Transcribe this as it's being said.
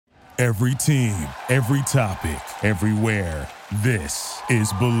Every team, every topic, everywhere. This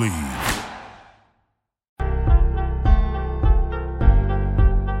is Believe.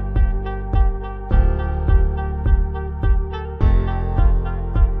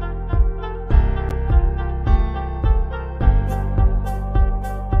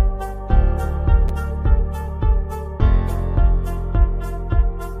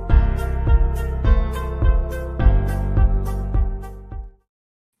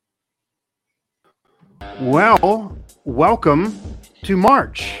 Well, welcome to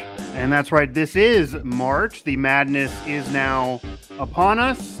March. And that's right, this is March. The madness is now upon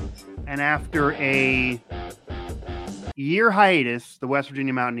us. And after a year hiatus, the West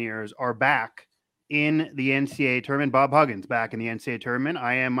Virginia Mountaineers are back in the NCAA Tournament. Bob Huggins back in the NCAA Tournament.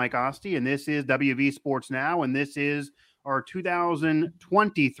 I am Mike Asti, and this is WV Sports Now, and this is our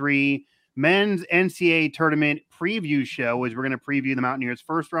 2023 Men's NCAA Tournament preview show, as we're going to preview the Mountaineers'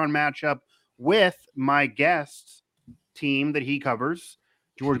 first-round matchup with my guest team that he covers,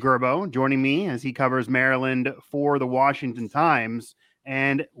 George Gerbo, joining me as he covers Maryland for the Washington Times.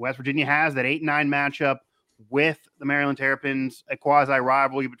 And West Virginia has that 8-9 matchup with the Maryland Terrapins, a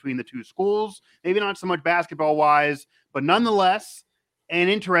quasi-rivalry between the two schools. Maybe not so much basketball-wise, but nonetheless, an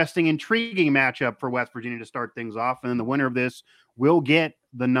interesting, intriguing matchup for West Virginia to start things off. And then the winner of this will get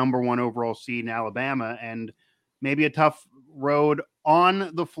the number one overall seed in Alabama, and maybe a tough road on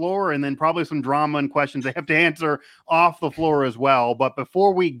the floor, and then probably some drama and questions they have to answer off the floor as well. But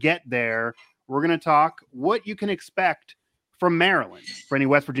before we get there, we're going to talk what you can expect from Maryland. For any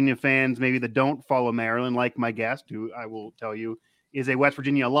West Virginia fans maybe that don't follow Maryland, like my guest, who I will tell you is a West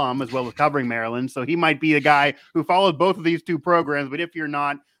Virginia alum as well as covering Maryland. So he might be the guy who followed both of these two programs. But if you're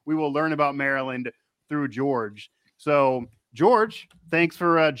not, we will learn about Maryland through George. So George, thanks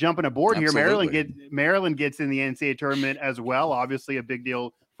for jumping aboard. Absolutely. Here. Maryland gets in the NCAA tournament as well. Obviously a big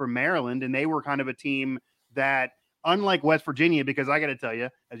deal for Maryland. And they were kind of a team that, unlike West Virginia, because I got to tell you,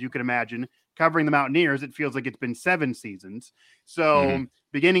 as you can imagine, covering the Mountaineers, it feels like it's been 7 seasons. So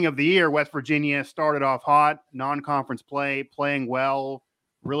beginning of the year, West Virginia started off hot, non-conference play, playing well.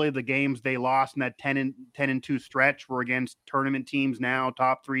 Really, the games they lost in that 10-2 stretch were against tournament teams now,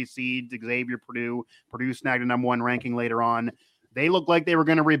 top 3 seeds, Xavier, Purdue. Purdue snagged a number 1 ranking later on. They looked like they were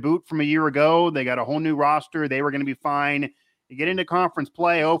going to reboot from a year ago. They got a whole new roster. They were going to be fine. You get into conference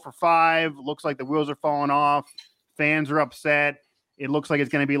play, 0-5. Looks like the wheels are falling off. Fans are upset. It looks like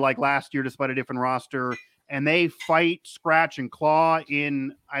it's going to be like last year, despite a different roster. And they fight, scratch, and claw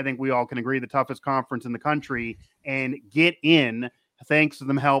in, I think we all can agree, the toughest conference in the country, and get in, thanks to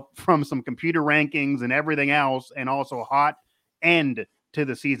them help from some computer rankings and everything else, and also a hot end to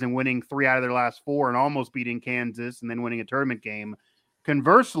the season, winning 3 out of their last 4 and almost beating Kansas and then winning a tournament game.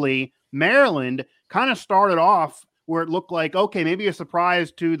 Conversely, Maryland kind of started off where it looked like, okay, maybe a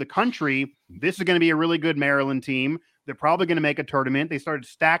surprise to the country. This is going to be a really good Maryland team. They're probably going to make a tournament. They started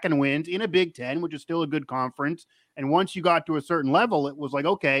stacking wins in a Big Ten, which is still a good conference. And once you got to a certain level, it was like,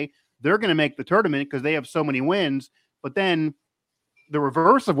 okay, they're going to make the tournament because they have so many wins. But then the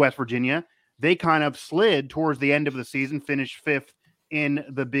reverse of West Virginia, they kind of slid towards the end of the season, finished 5th in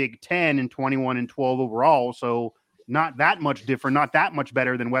the Big Ten and 21-12 overall. So not that much different, not that much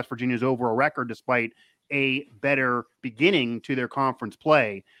better than West Virginia's overall record, despite a better beginning to their conference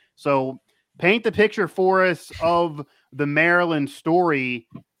play. So paint the picture for us of the Maryland story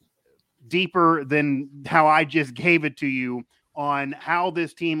deeper than how I just gave it to you, on how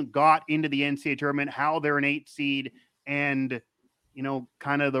this team got into the NCAA tournament, how they're an 8 seed, and, you know,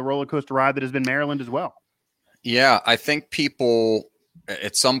 kind of the roller coaster ride that has been Maryland as well. Yeah, I think people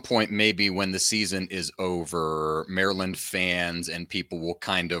at some point, maybe when the season is over, Maryland fans and people will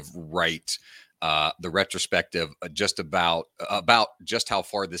kind of write the retrospective just about just how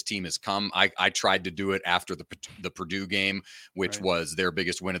far this team has come. I tried to do it after the Purdue game, which was their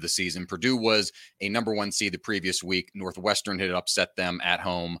biggest win of the season. Purdue was a number 1 seed the previous week. Northwestern had upset them at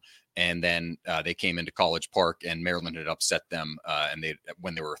home, and then they came into College Park, and Maryland had upset them, and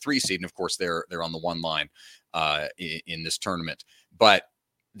when they were a 3 seed. And of course, they're on the 1 line in this tournament. But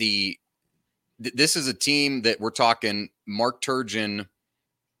this is a team that we're talking Mark Turgeon.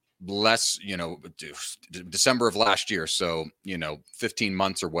 December of last year. So, 15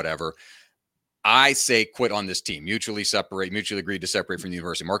 months or whatever. I say quit on this team, mutually agreed to separate from the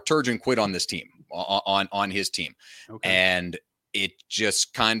university. Mark Turgeon quit on this team, on his team. Okay. And it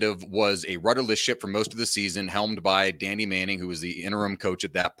just kind of was a rudderless ship for most of the season, helmed by Danny Manning, who was the interim coach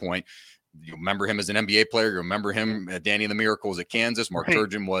at that point. You remember him as an NBA player. You remember him, Danny and the Miracles at Kansas. Mark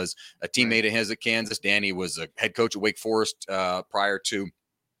Turgeon was a teammate of his at Kansas. Danny was a head coach at Wake Forest prior to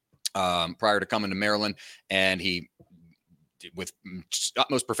coming to Maryland, and he with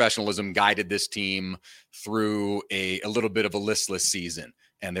utmost professionalism, guided this team through a little bit of a listless season.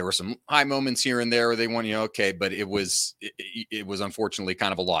 And there were some high moments here and there where they won, okay, but it was unfortunately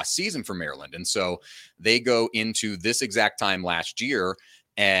kind of a lost season for Maryland. And so they go into this exact time last year,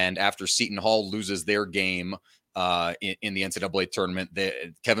 and after Seton Hall loses their game in the NCAA tournament,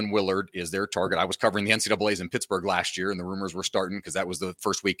 Kevin Willard is their target. I was covering the NCAAs in Pittsburgh last year, and the rumors were starting because that was the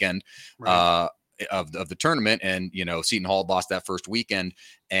first weekend of the tournament. And, Seton Hall lost that first weekend,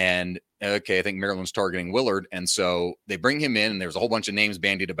 and okay, I think Maryland's targeting Willard. And so they bring him in, and there's a whole bunch of names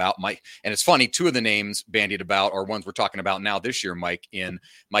bandied about. Mike, and it's funny, two of the names bandied about are ones we're talking about now this year, Mike, in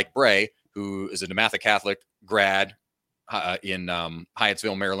Mike Bray, who is a DeMatha Catholic grad in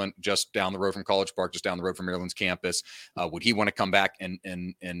Hyattsville, Maryland, just down the road from College Park, just down the road from Maryland's campus. Would he want to come back and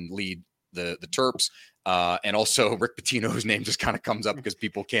lead the Terps? And also Rick Pitino, whose name just kind of comes up because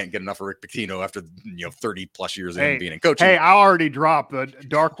people can't get enough of Rick Pitino after 30 plus years of being in coaching. Hey, I already dropped the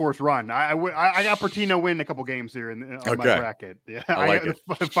dark horse run. I got Pitino win a couple games here on my bracket. Yeah, I like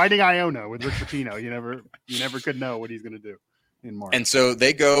it. Fighting Iona with Rick Pitino. You never could know what he's going to do in March. And so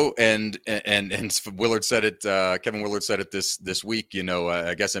they go and Willard said it. Kevin Willard said it this week.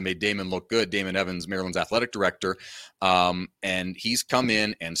 I guess I made Damon look good. Damon Evans, Maryland's athletic director, and he's come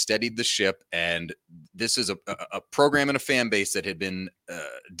in and steadied the ship. And this is a program and a fan base that had been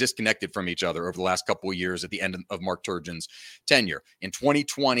disconnected from each other over the last couple of years at the end of Mark Turgeon's tenure. In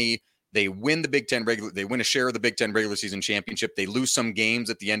 2020. They win the Big Ten they win a share of the Big Ten regular season championship. They lose some games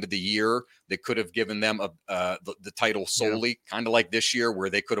at the end of the year that could have given them the title solely, kind of like this year, where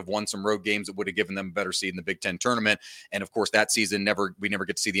they could have won some road games that would have given them a better seed in the Big Ten tournament. And of course, that season we never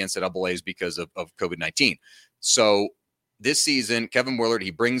get to see the NCAAs because of COVID-19. So this season, Kevin Willard,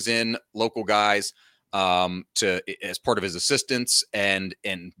 he brings in local guys as part of his assistants and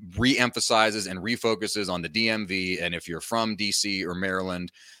re-emphasizes and refocuses on the DMV. And if you're from DC or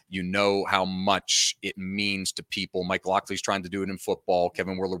Maryland, you know how much it means to people. Mike Lockley's trying to do it in football.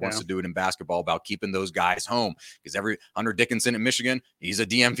 Kevin Willard wants to do it in basketball, about keeping those guys home, because Hunter Dickinson at Michigan, he's a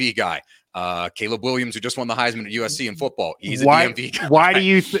DMV guy. Caleb Williams, who just won the Heisman at USC in football, he's a DMV guy. Why do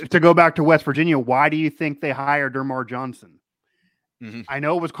you to go back to West Virginia, why do you think they hired Dermar Johnson? Mm-hmm. I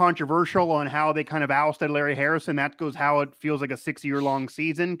know it was controversial on how they kind of ousted Larry Harrison. That goes how it feels like a 6-year-long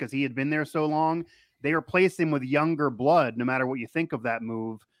season because he had been there so long. They replaced him with younger blood, no matter what you think of that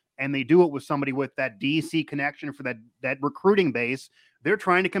move. And they do it with somebody with that DC connection for that recruiting base. They're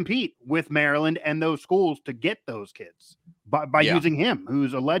trying to compete with Maryland and those schools to get those kids by using him,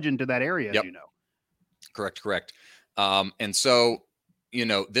 who's a legend to that area, as you know. Correct. And so,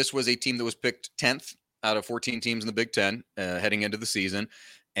 this was a team that was picked 10th out of 14 teams in the Big Ten heading into the season.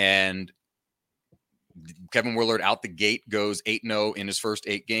 And Kevin Willard out the gate goes 8-0 in his first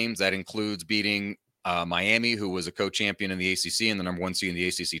 8 games. That includes beating Miami, who was a co-champion in the ACC and the number 1 seed in the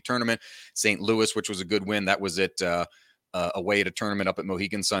ACC tournament. St. Louis, which was a good win. That was away at a tournament up at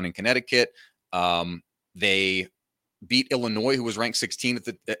Mohegan Sun in Connecticut. They beat Illinois, who was ranked 16th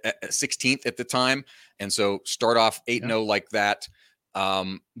at the time. And so start off 8-0 like that.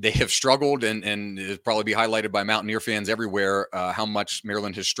 They have struggled, and it'll probably be highlighted by Mountaineer fans everywhere, how much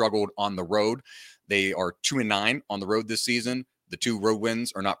Maryland has struggled on the road. They are 2-9 on the road this season. The 2 road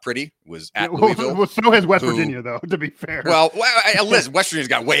wins are not pretty. It was at Louisville. Well, so has West Virginia, though, to be fair. Well, listen, West Virginia's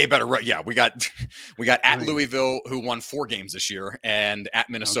got way better. Yeah, we got at Louisville, who won 4 games this year, and at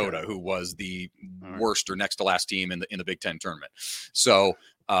Minnesota, who was the worst or next to last team in the Big Ten tournament. So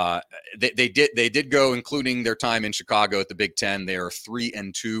they did go, including their time in Chicago at the Big Ten. They are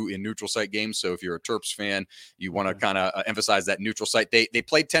 3-2 in neutral site games. So if you're a Terps fan, you want to kind of emphasize that neutral site. They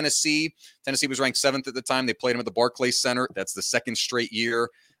played Tennessee. Tennessee was ranked 7th at the time. They played them at the Barclays Center. That's the 2nd straight year.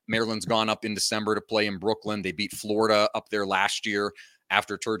 Maryland's gone up in December to play in Brooklyn. They beat Florida up there last year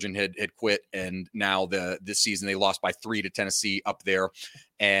after Turgeon had quit. And now this season they lost by 3 to Tennessee up there.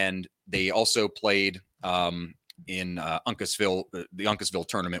 And they also played in Uncasville, the Uncasville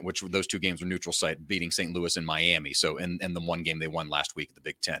tournament, which those 2 games were neutral site, beating St. Louis and Miami. So, and the 1 game they won last week at the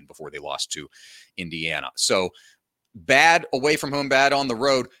Big Ten before they lost to Indiana. So bad away from home, bad on the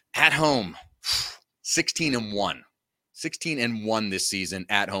road. At home, 16-1. 16-1 this season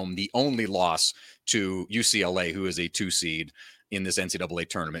at home. The only loss to UCLA, who is a 2 seed in this NCAA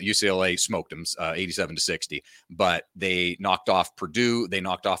tournament. UCLA smoked them 87-60, but they knocked off Purdue. They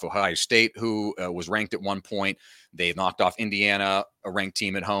knocked off Ohio State, who was ranked at one point. They knocked off Indiana, a ranked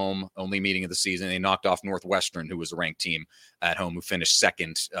team at home, only meeting of the season. They knocked off Northwestern, who was a ranked team at home, who finished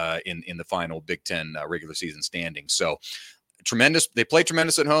 2nd in the final Big Ten regular season standings. So tremendous. They played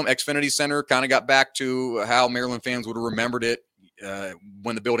tremendous at home. Xfinity Center kind of got back to how Maryland fans would have remembered it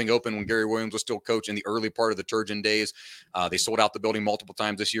when the building opened, when Gary Williams was still coach in the early part of the Turgeon days. They sold out the building multiple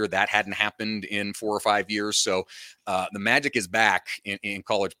times this year. That hadn't happened in 4 or 5 years. So the magic is back in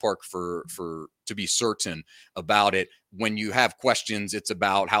College Park to be certain about it. When you have questions, it's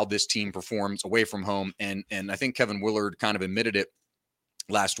about how this team performs away from home. And I think Kevin Willard kind of admitted it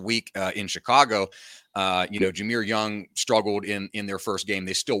last week in Chicago. Jameer Young struggled in their first game.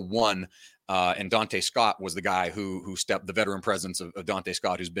 They still won. And Dante Scott was the guy who stepped, the veteran presence of Dante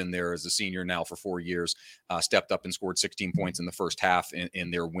Scott, who's been there as a senior now for 4 years, stepped up and scored 16 points in the first half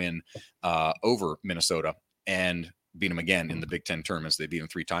in their win over Minnesota, and beat them again in the Big Ten tournaments. They beat them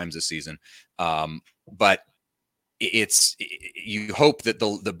 3 times this season. But you hope that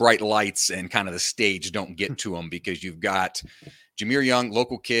the bright lights and kind of the stage don't get to them, because you've got Jameer Young,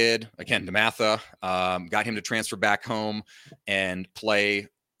 local kid, again, DeMatha, got him to transfer back home and play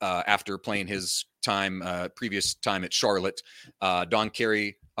after playing his previous time at Charlotte. Don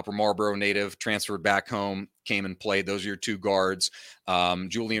Carey, Upper Marlboro native, transferred back home, came and played. Those are your 2 guards.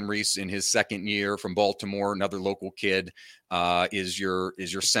 Julian Reese in his second year from Baltimore, another local kid, is your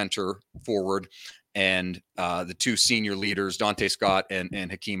center forward. And the 2 senior leaders, Dante Scott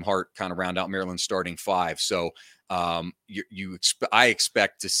and Hakeem Hart, kind of round out Maryland's starting 5. So I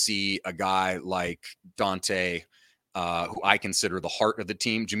expect to see a guy like Dante, who I consider the heart of the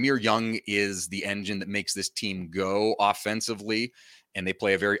team. Jameer Young is the engine that makes this team go offensively, and they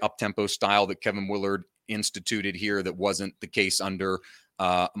play a very up-tempo style that Kevin Willard instituted here that wasn't the case under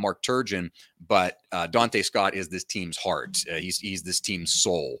Mark Turgeon. But Dante Scott is this team's heart. He's this team's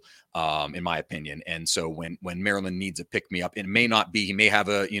soul, in my opinion. And so when Maryland needs a pick-me-up, it may not be, he may have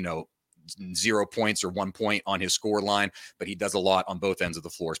a 0 points or 1 point on his score line, but he does a lot on both ends of the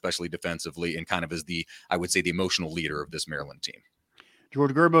floor, especially defensively, and kind of is I would say, the emotional leader of this Maryland team.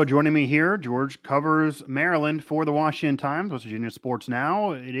 George Gerbo joining me here. George covers Maryland for the Washington Times, West Virginia Sports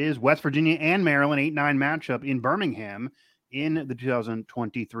Now. It is West Virginia and Maryland 8-9 matchup in Birmingham in the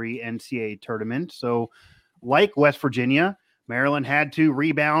 2023 NCAA Tournament. So like West Virginia, Maryland had to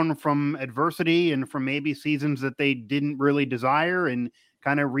rebound from adversity and from maybe seasons that they didn't really desire, and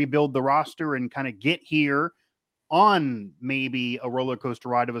kind of rebuild the roster and kind of get here on maybe a roller coaster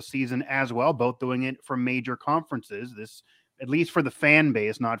ride of a season as well, both doing it from major conferences. This, at least for the fan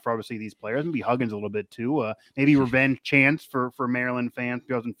base, not for obviously these players, maybe Huggins a little bit too. Maybe revenge chance for Maryland fans.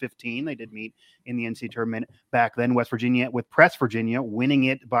 2015, they did meet in the NCAA tournament back then. West Virginia with Press Virginia, winning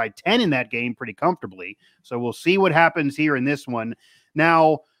it by 10 in that game pretty comfortably. So we'll see what happens here in this one.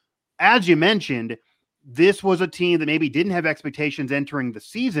 Now, as you mentioned, this was a team that maybe didn't have expectations entering the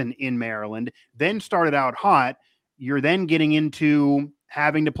season in Maryland, then started out hot. You're then getting into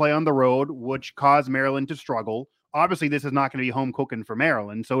having to play on the road, which caused Maryland to struggle. Obviously, this is not going to be home cooking for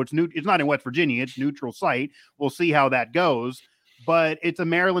Maryland, so it's not in West Virginia. It's neutral site. We'll see how that goes. But it's a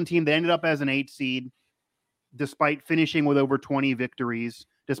Maryland team that ended up as an 8 seed, despite finishing with over 20 victories,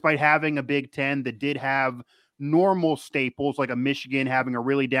 despite having a Big Ten that did have normal staples like a Michigan having a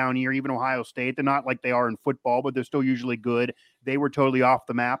really down year, even Ohio State. They're not like they are in football, but they're still usually good. They were totally off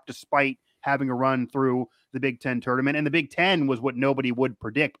the map despite having a run through the Big Ten tournament. And the Big Ten was what nobody would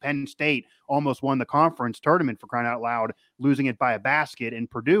predict. Penn State almost won the conference tournament, for crying out loud, losing it by a basket. And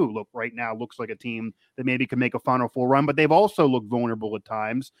Purdue looks like a team that maybe could make a Final Four run, but they've also looked vulnerable at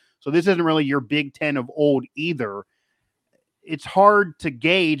times. So this isn't really your Big Ten of old either. It's hard to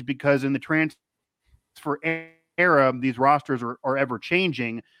gauge because in the transfer era, these rosters are ever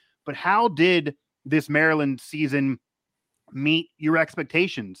changing. But how did this Maryland season meet your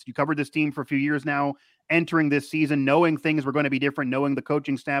expectations? You covered this team for a few years now, entering this season, knowing things were going to be different, knowing the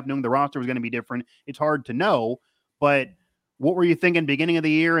coaching staff, knowing the roster was going to be different. It's hard to know, but what were you thinking beginning of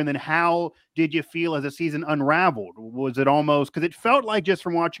the year? And then how did you feel as the season unraveled? Was it almost, because it felt like, just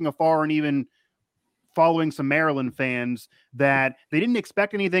from watching afar and even following some Maryland fans, that they didn't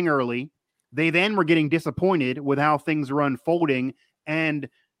expect anything early. They then were getting disappointed with how things were unfolding. And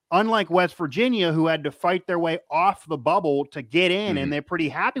unlike West Virginia, who had to fight their way off the bubble to get in, and they're pretty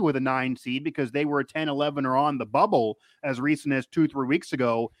happy with a 9 seed because they were a 10, 11 or on the bubble as recent as 2-3 weeks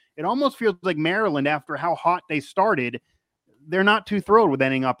ago, it almost feels like Maryland, after how hot they started, they're not too thrilled with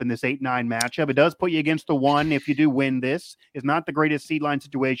ending up in this 8-9 matchup. It does put you against the 1 if you do win this. It's not the greatest seed line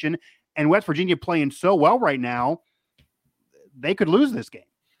situation. And West Virginia playing so well right now, they could lose this game.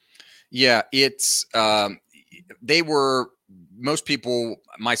 Yeah, it's most people,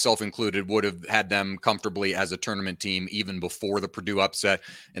 myself included, would have had them comfortably as a tournament team even before the Purdue upset.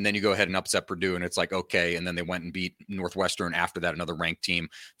 And then you go ahead and upset Purdue, and it's like, okay. And then they went and beat Northwestern after that, another ranked team,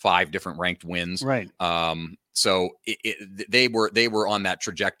 5 different ranked wins. Right. So they were on that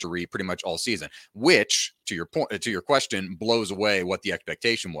trajectory pretty much all season, which to your question blows away what the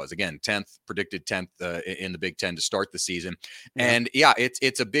expectation was. Again, 10th predicted 10th in the Big Ten to start the season. Yeah. And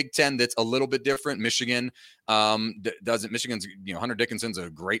it's a Big Ten that's a little bit different. Michigan's, Hunter Dickinson's a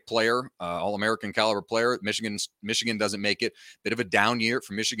great player, All-American caliber player. Michigan doesn't make it. Bit of a down year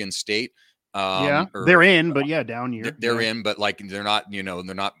for Michigan State. They're in, but down year. They're in, but like they're not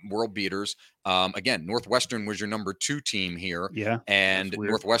world beaters. Again, Northwestern was your number 2 team here. Yeah. And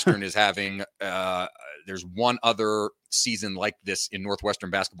Northwestern is having there's one other season like this in Northwestern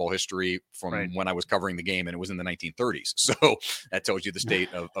basketball history from when I was covering the game, and it was in the 1930s. So that tells you the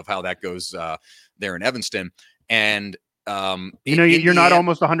state of how that goes there in Evanston. And you're not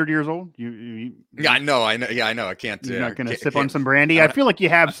almost 100 years old. I know. I can't. You're not going to sip on some brandy. I feel like you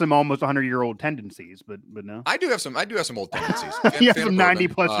have some almost 100-year-old tendencies, but no. I do have some old tendencies. You have some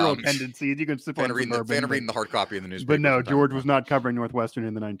 90-plus-year-old tendencies. You can sip on some bourbon. Fan of reading the hard copy of the newspaper. But no, George was not covering Northwestern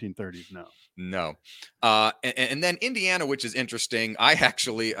in the 1930s. No. And then Indiana, which is interesting. I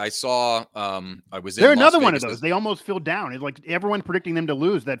saw. I was in. They're another one of those. They almost fell down. It's like everyone predicting them to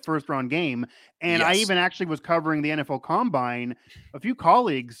lose that first round game. And I even actually was covering the NFL Combine. A few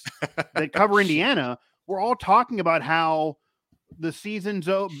colleagues that cover Indiana were all talking about how the season's,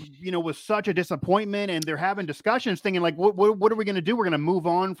 was such a disappointment, and they're having discussions thinking like, what are we going to do? We're going to move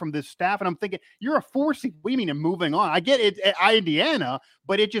on from this staff. And I'm thinking, you're a 4 seed. What do you mean moving on? I get it, Indiana,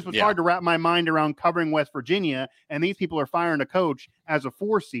 but it just was hard to wrap my mind around covering West Virginia. And these people are firing a coach as a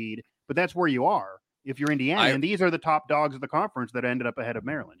 4 seed, but that's where you are if you're Indiana. And these are the top dogs of the conference that ended up ahead of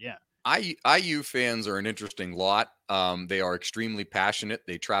Maryland. Yeah. IU fans are an interesting lot. They are extremely passionate.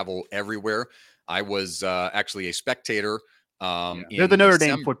 They travel everywhere. I was actually a spectator. They're the Notre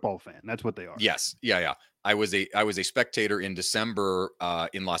Dame football fan. That's what they are. Yes. Yeah. I was a spectator in December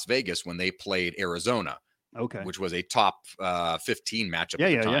in Las Vegas when they played Arizona. Okay. Which was a top 15 matchup at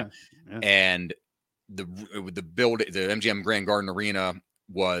the time. Yeah. And the MGM Grand Garden Arena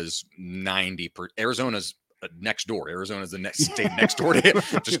was 90 Arizona's next door. Arizona's the next state next door to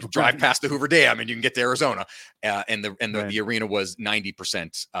it. Just drive past the Hoover Dam and you can get to Arizona. And the arena was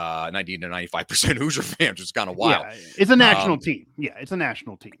 90%, 90 to 95% Hoosier fans, which is kind of wild. Yeah, it's a national team. Yeah, it's a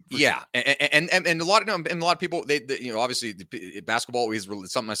national team. Yeah, sure. And a lot of people, they obviously basketball is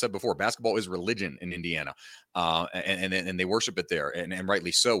something I said before. Basketball is religion in Indiana, and they worship it there, and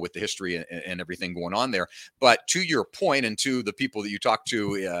rightly so with the history and everything going on there. But to your point, and to the people that you talked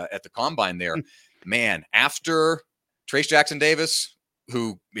to at the Combine there. Man, after Trace Jackson Davis,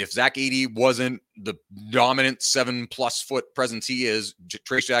 who, if Zach Edey wasn't the dominant 7+ foot presence he is,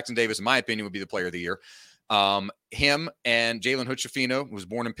 Trace Jackson Davis, in my opinion, would be the player of the year. Him and Jalen Hood-Schifino, who was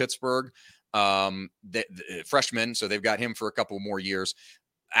born in Pittsburgh, the freshman, so they've got him for a couple more years.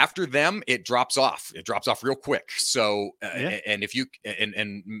 After them, it drops off. It drops off real quick. So, and if you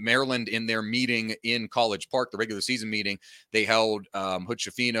and Maryland in their meeting in College Park, the regular season meeting, they held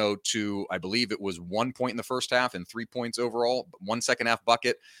Hood-Schifino to, I believe it was 1 point in the first half and 3 points overall, 1 second half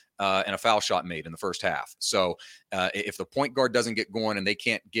bucket, and a foul shot made in the first half. So, if the point guard doesn't get going and they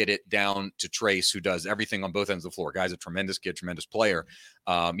can't get it down to Trace, who does everything on both ends of the floor, guy's a tremendous kid, tremendous player.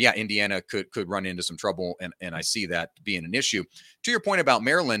 Indiana could run into some trouble, and I see that being an issue. To your point about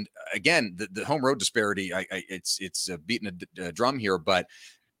Maryland, again, the home road disparity, it's beating a drum here, but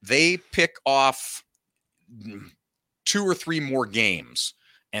they pick off 2 or 3 more games,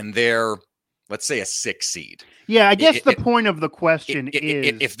 and they're, let's say, a 6 seed. Yeah, I guess the point of the question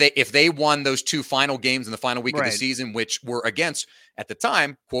is if they won those 2 final games in the final week of the season, which were against, at the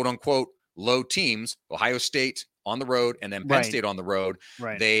time, quote unquote, low teams, Ohio State on the road and then Penn State on the road.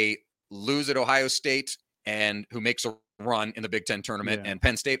 Right. They lose at Ohio State, and who makes a run in the Big Ten tournament, and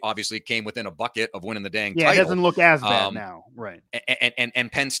Penn State obviously came within a bucket of winning the dang title. It doesn't look as bad now, right?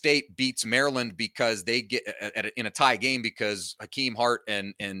 And Penn State beats Maryland because they get in a tie game because Hakeem Hart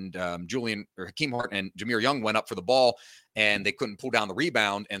and Jameer Young went up for the ball and they couldn't pull down the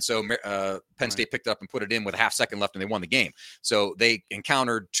rebound, and so Penn State picked it up and put it in with a half second left, and they won the game. So they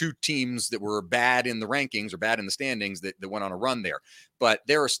encountered 2 teams that were bad in the rankings or bad in the standings that went on a run there. But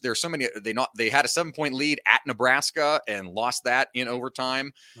there's so many. They had a 7-point lead at Nebraska and lost that in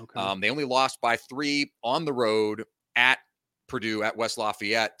overtime. Okay. They only lost by 3 on the road at Purdue, at West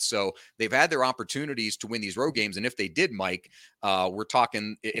Lafayette. So they've had their opportunities to win these road games. And if they did, Mike, we're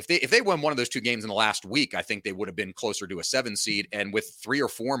talking, if they won one of those 2 games in the last week, I think they would have been closer to a 7 seed. And with 3 or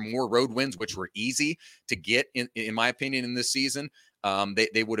 4 more road wins, which were easy to get in my opinion, in this season,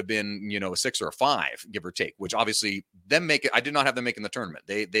 they would have been, a 6 or a 5, give or take, which obviously I did not have them making the tournament.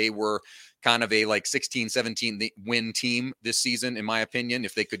 They were kind of a like 16, 17 win team this season, in my opinion.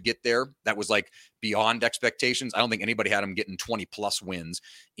 If they could get there, that was like beyond expectations. I don't think anybody had them getting 20 plus wins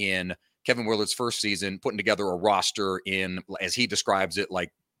in Kevin Willard's first season, putting together a roster in, as he describes it,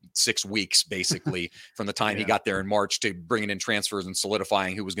 like 6 weeks, basically, from the time he got there in March to bringing in transfers and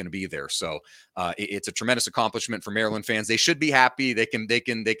solidifying who was going to be there. So it's a tremendous accomplishment for Maryland fans. They should be happy. They can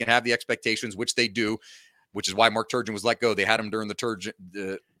have the expectations, which they do, which is why Mark Turgeon was let go. They had him during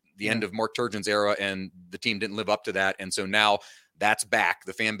the end of Mark Turgeon's era, and the team didn't live up to that. And so now that's back.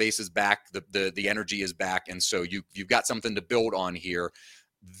 The fan base is back. The energy is back. And so you've got something to build on here.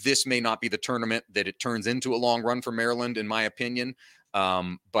 This may not be the tournament that it turns into a long run for Maryland, in my opinion.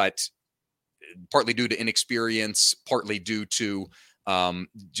 But partly due to inexperience, partly due to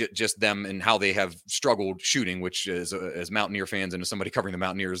just them and how they have struggled shooting, which is as Mountaineer fans and as somebody covering the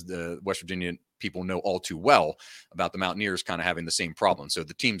Mountaineers, the West Virginia people know all too well about the Mountaineers kind of having the same problem. So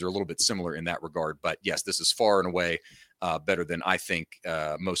the teams are a little bit similar in that regard. But yes, this is far and away better than I think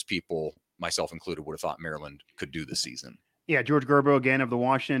most people, myself included, would have thought Maryland could do this season. Yeah, George Gerbo again of the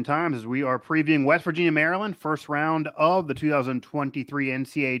Washington Times, as we are previewing West Virginia, Maryland, first round of the 2023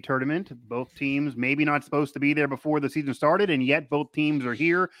 NCAA Tournament. Both teams maybe not supposed to be there before the season started, and yet both teams are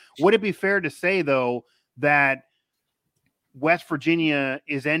here. Would it be fair to say, though, that West Virginia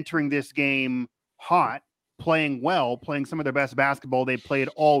is entering this game hot, playing well, playing some of their best basketball they played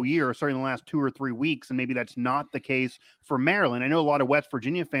all year, starting in the last 2 or 3 weeks, and maybe that's not the case for Maryland? I know a lot of West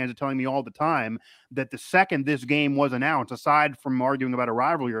Virginia fans are telling me all the time that the second this game was announced, aside from arguing about a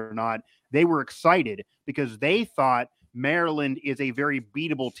rivalry or not, they were excited because they thought Maryland is a very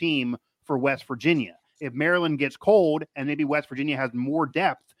beatable team for West Virginia. If Maryland gets cold and maybe West Virginia has more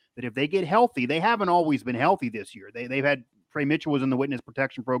depth, that if they get healthy, they haven't always been healthy this year. They've had Trey Mitchell was in the witness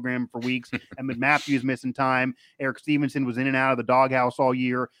protection program for weeks. Emmett Matthews missing time. Eric Stevenson was in and out of the doghouse all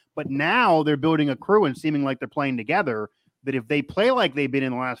year. But now they're building a crew and seeming like they're playing together, that if they play like they've been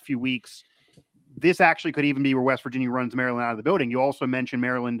in the last few weeks, this actually could even be where West Virginia runs Maryland out of the building. You also mentioned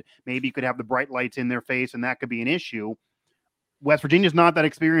Maryland maybe could have the bright lights in their face, and that could be an issue. West Virginia's not that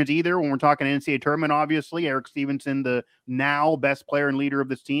experienced either. When we're talking NCAA tournament, obviously, Eric Stevenson, the now best player and leader of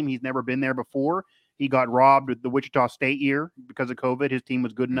this team, he's never been there before. He got robbed with the Wichita State year because of COVID. His team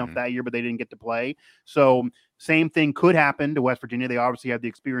was good enough that year, but they didn't get to play. So same thing could happen to West Virginia. They obviously have the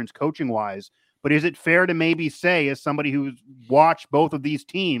experience coaching-wise. But is it fair to maybe say, as somebody who's watched both of these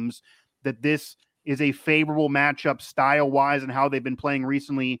teams, that this is a favorable matchup style-wise and how they've been playing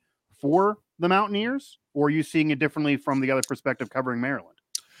recently for the Mountaineers? Or are you seeing it differently from the other perspective covering Maryland?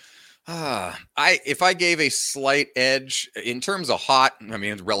 If I gave a slight edge in terms of hot, I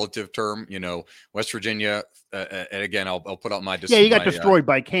mean, it's a relative term, West Virginia, and again, I'll put out my you got destroyed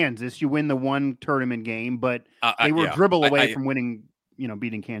by Kansas. You win the one tournament game, but they were dribble away from winning,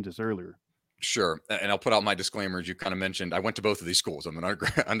 beating Kansas earlier. Sure. And I'll put out my disclaimers. You kind of mentioned, I went to both of these schools. I'm an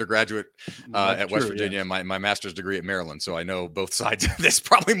undergraduate at West Virginia, and my master's degree at Maryland. So I know both sides of this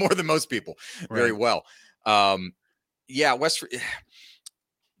probably more than most people very well.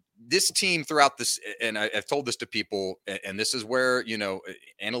 This team throughout this, and I've told this to people, and this is where,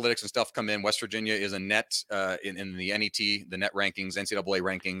 analytics and stuff come in. West Virginia is a net in the NET, the net rankings, NCAA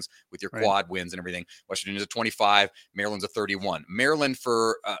rankings with your quad wins and everything. West Virginia's a 25, Maryland's a 31. Maryland,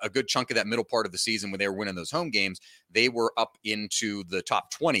 for a good chunk of that middle part of the season when they were winning those home games, they were up into the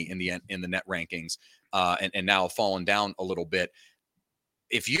top 20 in the net rankings, and now fallen down a little bit.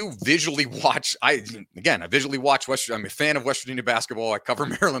 If you visually watch, I visually watch I'm a fan of West Virginia basketball. I cover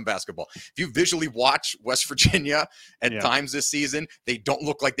Maryland basketball. If you visually watch West Virginia at times this season, they don't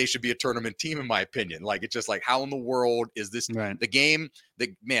look like they should be a tournament team, in my opinion. Like, it's just like, how in the world is this the game?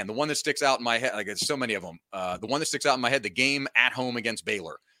 The one that sticks out in my head, like, there's so many of them. The one that sticks out in my head, the game at home against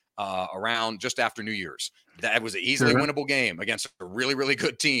Baylor. Around just after New Year's. That was an easily winnable game against a really, really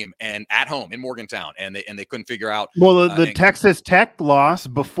good team and at home in Morgantown. And they couldn't figure out. Well, the Texas Tech loss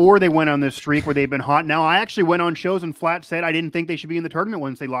before they went on this streak where they've been hot. Now, I actually went on shows and flat said I didn't think they should be in the tournament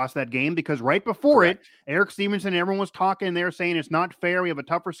once they lost that game, because right before it, Eric Stevenson, everyone was talking there saying it's not fair. We have a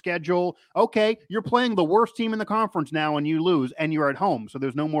tougher schedule. Okay, you're playing the worst team in the conference now and you lose and you're at home. So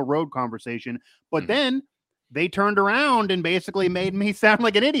there's no more road conversation. But then they turned around and basically made me sound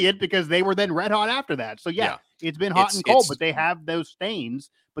like an idiot because they were then red hot after that. So it's been hot and cold, but they have those stains.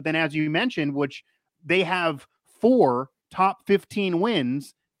 But then, as you mentioned, which they have 4 top 15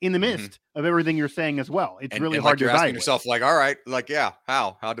 wins in the midst of everything you're saying as well. It's really hard to evaluate. Asking yourself, like, all right, like,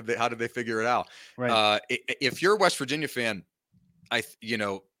 how did they figure it out? Right. If you're a West Virginia fan, I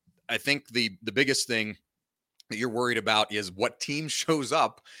think the biggest thing that you're worried about is what team shows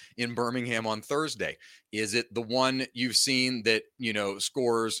up in Birmingham on Thursday. Is it the one you've seen that,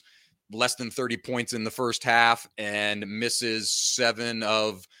 scores less than 30 points in the first half and misses 7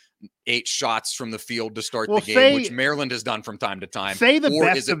 of 8 shots from the field to start the game, which Maryland has done from time to time? Say the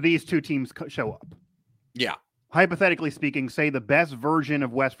best of these two teams show up. Yeah. Hypothetically speaking, say the best version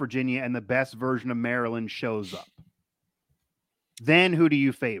of West Virginia and the best version of Maryland shows up. Then who do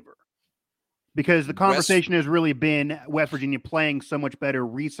you favor? Because the conversation has really been West Virginia playing so much better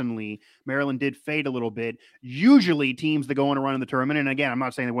recently. Maryland did fade a little bit. Usually teams that go on a run in the tournament, and again, I'm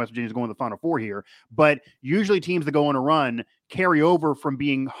not saying that West Virginia is going to the Final Four here, but usually teams that go on a run carry over from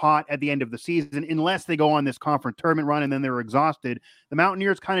being hot at the end of the season unless they go on this conference tournament run and then they're exhausted. The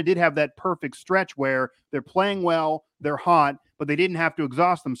Mountaineers kind of did have that perfect stretch where they're playing well, they're hot, but they didn't have to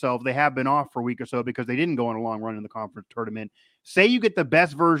exhaust themselves. They have been off for a week or so because they didn't go on a long run in the conference tournament. Say you get the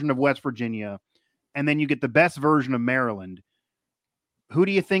best version of West Virginia, and then you get the best version of Maryland. Who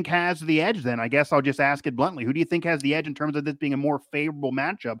do you think has the edge then? I guess I'll just ask it bluntly. Who do you think has the edge in terms of this being a more favorable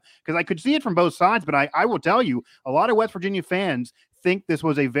matchup? Because I could see it from both sides, but I will tell you, a lot of West Virginia fans think this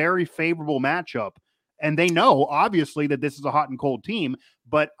was a very favorable matchup. And they know, obviously, that this is a hot and cold team.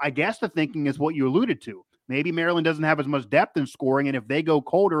 But I guess the thinking is what you alluded to. Maybe Maryland doesn't have as much depth in scoring, and if they go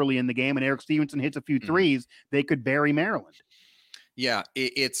cold early in the game and Eric Stevenson hits a few threes, they could bury Maryland. Yeah,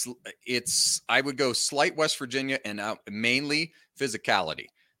 it's I would go slight West Virginia and mainly physicality,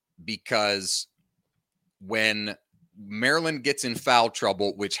 because when Maryland gets in foul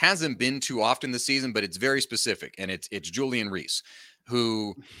trouble, which hasn't been too often this season, but it's very specific, and it's Julian Reese,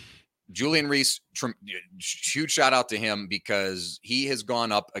 huge shout out to him, because he has gone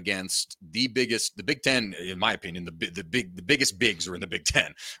up against the Big Ten, in my opinion, the biggest bigs are in the Big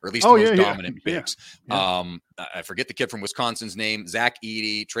Ten, or at least the most dominant bigs. Yeah. I forget the kid from Wisconsin's name, Zach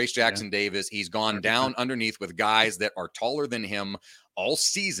Edey, Trace Jackson Davis. He's gone down underneath with guys that are taller than him all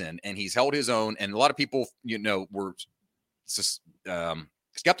season, and he's held his own. And a lot of people, were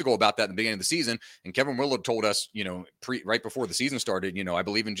skeptical about that in the beginning of the season. And Kevin Willard told us, right before the season started, I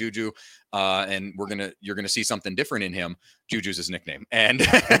believe in Juju, and you're gonna see something different in him. Juju's his nickname, and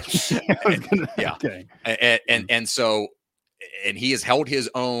and he has held his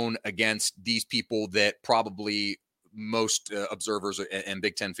own against these people that probably most observers and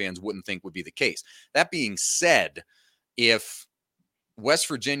Big Ten fans wouldn't think would be the case. That being said, if West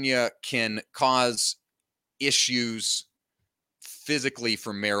Virginia can cause issues physically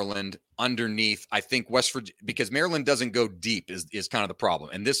for Maryland underneath, I think West Virginia, because Maryland doesn't go deep is kind of the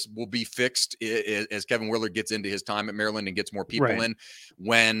problem. And this will be fixed as Kevin Willard gets into his time at Maryland and gets more people in.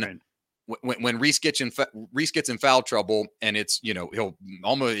 When Reese gets in foul trouble, and it's, you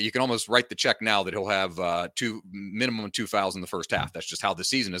can almost write the check now that he'll have minimum 2 fouls in the first half. That's just how the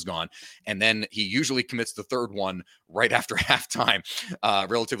season has gone. And then he usually commits the third one right after halftime,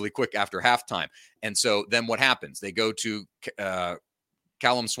 relatively quick after halftime. And so then what happens? They go to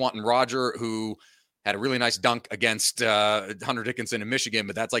Callum Swanton-Roger, who had a really nice dunk against Hunter Dickinson in Michigan,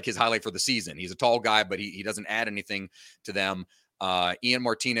 but that's like his highlight for the season. He's a tall guy, but he doesn't add anything to them. Ian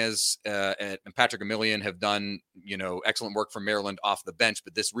Martinez and Patrick Emilian have done, excellent work for Maryland off the bench,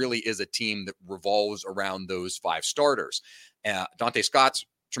 but this really is a team that revolves around those 5 starters. Dante Scott's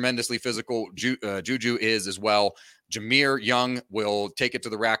tremendously physical. Juju is as well. Jameer Young will take it to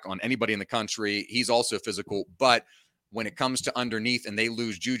the rack on anybody in the country. He's also physical, but when it comes to underneath and they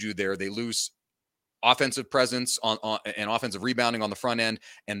lose Juju there, they lose offensive presence on and offensive rebounding on the front end,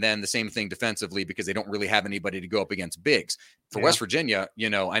 and then the same thing defensively, because they don't really have anybody to go up against bigs. For West Virginia,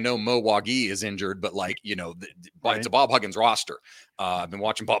 I know Mo Wagi is injured, but it's a Bob Huggins roster. I've been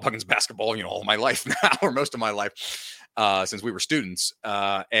watching Bob Huggins basketball, all my life now, or most of my life, since we were students.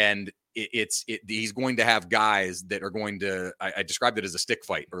 And he's going to have guys that are going to, I described it as a stick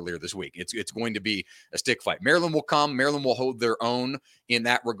fight earlier this week. It's going to be a stick fight. Maryland will hold their own in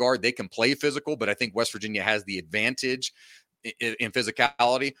that regard. They can play physical, but I think West Virginia has the advantage in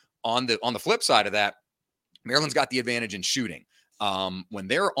physicality. On the flip side of that, Maryland's got the advantage in shooting. When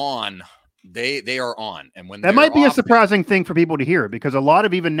they're on, they are on. And when that might be a surprising thing for people to hear, because a lot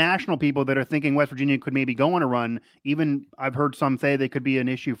of even national people that are thinking West Virginia could maybe go on a run, even I've heard some say they could be an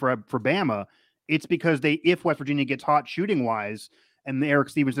issue for Bama. It's because if West Virginia gets hot shooting wise and Eric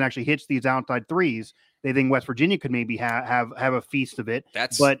Stevenson actually hits these outside threes, they think West Virginia could maybe have a feast of it.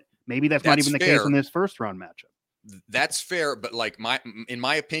 But maybe that's not even the case in this first round matchup. That's fair. But in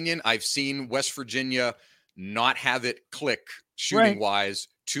my opinion, I've seen West Virginia not have it click shooting wise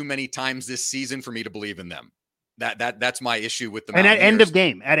too many times this season for me to believe in them. That's my issue with the and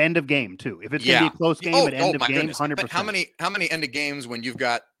Mountaineers. at end of game too. If it's going to be a close game at end of game, 100%. But how many end of games when you've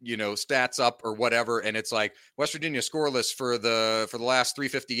got, stats up or whatever, and it's like West Virginia scoreless for the last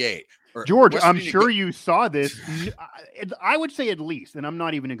 358. George, I'm sure you saw this. I would say at least, and I'm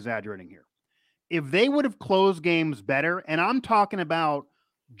not even exaggerating here, if they would have closed games better, and I'm talking about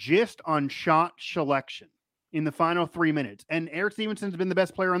just on shot selection in the final 3 minutes. And Eric Stevenson's been the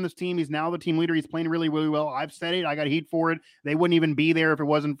best player on this team. He's now the team leader. He's playing really, really well. I've said it. I got heat for it. They wouldn't even be there if it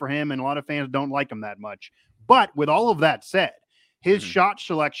wasn't for him. And a lot of fans don't like him that much. But with all of that said, his shot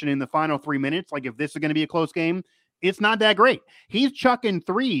selection in the final 3 minutes, like if this is going to be a close game, it's not that great. He's chucking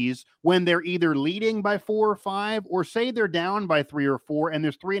threes when they're either leading by 4 or 5, or say they're down by 3 or 4, and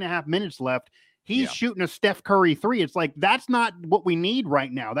there's 3.5 minutes left. He's shooting a Steph Curry 3. It's like, that's not what we need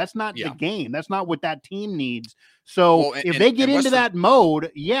right now. That's not the game. That's not what that team needs. So if they get into that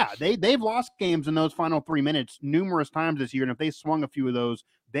mode, they've lost games in those final 3 minutes numerous times this year. And if they swung a few of those,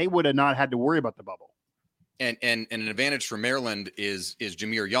 they would have not had to worry about the bubble. And an advantage for Maryland is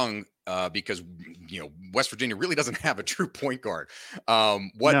Jameer Young, because West Virginia really doesn't have a true point guard.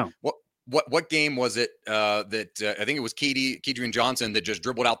 What game was it that I think it was Kedrian Johnson that just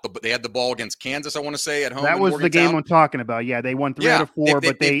dribbled out they had the ball against Kansas, I want to say, at home. That was the game I'm talking about. Yeah, they won 3 out of 4,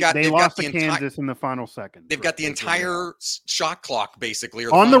 but they lost to Kansas in the final second. They've got the entire shot clock basically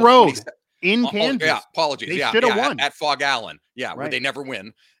on the road in Kansas. Apologies. They should have won at Fog Allen. Where they never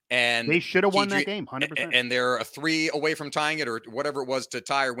win. And they should have won that game, 100%. And they're a 3 away from tying it, or whatever it was, to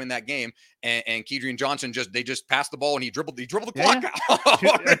tie or win that game. And Kedrian Johnson just passed the ball, and he dribbled the clock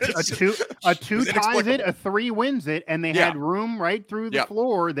out. A 2 ties it, a 3 wins it, and they had room right through the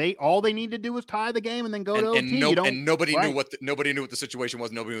floor. All they need to do was tie the game and then go to OT. Nobody knew what the situation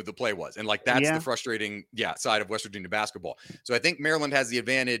was. Nobody knew what the play was, and that's the frustrating side of West Virginia basketball. So I think Maryland has the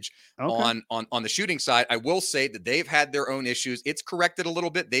advantage on the shooting side. I will say that they've had their own issues. It's corrected a little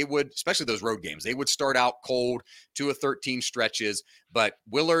bit. They would, especially those road games, they would start out cold, 2 of 13 stretches. But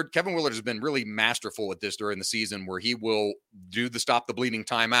Kevin Willard has been really masterful at this during the season, where he will do the stop the bleeding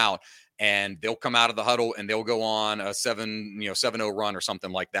timeout, and they'll come out of the huddle and they'll go on a 7-0 run or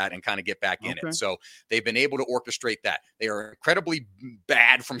something like that and kind of get back in it. So they've been able to orchestrate that. They are incredibly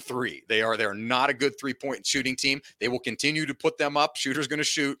bad from 3. They're not a good 3-point shooting team. They will continue to put them up. Shooter's going to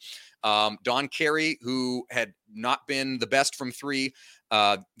shoot. Don Carey, who had not been the best from 3,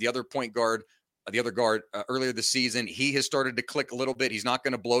 the other guard earlier this season, he has started to click a little bit. He's not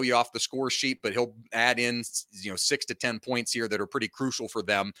going to blow you off the score sheet, but he'll add in 6 to 10 points here that are pretty crucial for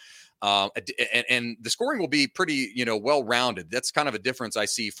them. And the scoring will be pretty well-rounded. That's kind of a difference I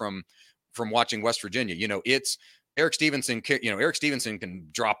see from watching West Virginia. It's Eric Stevenson. Eric Stevenson can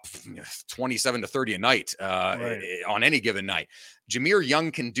drop 27 to 30 a night on any given night. Jameer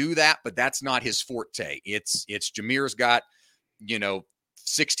Young can do that, but that's not his forte. It's Jameer's got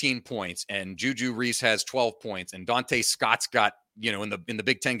 16 points, and Juju Reese has 12 points, and Dante Scott's got, in the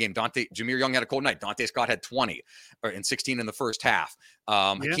Big Ten game, Jameer Young had a cold night. Dante Scott had 20 and 16 in the first half.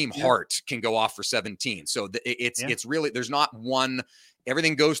 Hakeem Hart can go off for 17. So it's really, there's not one,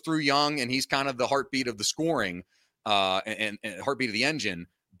 everything goes through Young, and he's kind of the heartbeat of the scoring and heartbeat of the engine,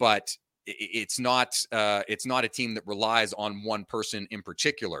 but it's not a team that relies on one person in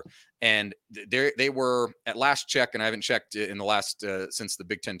particular. And they were, at last check, and I haven't checked in the last since the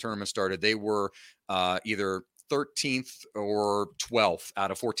Big Ten tournament started, they were either 13th or 12th out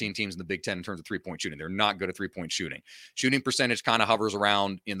of 14 teams in the Big Ten in terms of 3-point shooting. They're not good at 3-point shooting. Shooting percentage kind of hovers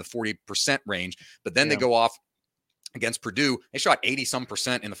around in the 40% range, but then they go off against Purdue. They shot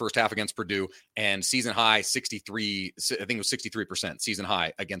 80% in the first half against Purdue, and season high 63. I think it was 63% season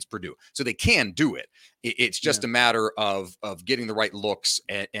high against Purdue. So they can do it. It's just a matter of getting the right looks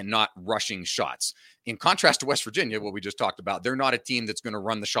and not rushing shots. In contrast to West Virginia, what we just talked about, they're not a team that's going to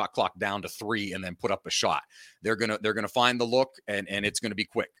run the shot clock down to 3 and then put up a shot. They're gonna find the look, and it's going to be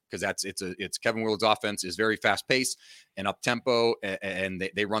quick, because it's Kevin Willard's offense is very fast paced and up tempo, and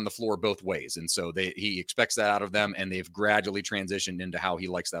they run the floor both ways, and so he expects that out of them, and they've gradually transitioned into how he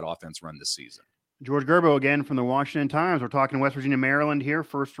likes that offense run this season. George Gerbo again from the Washington Times. We're talking West Virginia, Maryland here,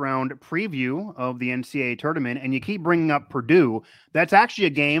 first round preview of the NCAA tournament. And you keep bringing up Purdue. That's actually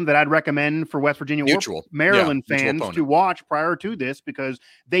a game that I'd recommend for West Virginia or Maryland fans to watch prior to this, because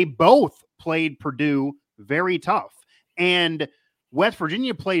they both played Purdue very tough. And West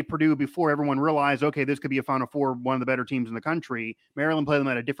Virginia played Purdue before everyone realized, okay, this could be a Final Four, one of the better teams in the country. Maryland played them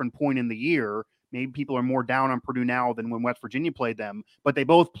at a different point in the year. maybe people are more down on Purdue now than when West Virginia played them, but they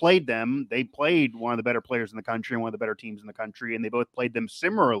both played them. They played one of the better players in the country and one of the better teams in the country, and they both played them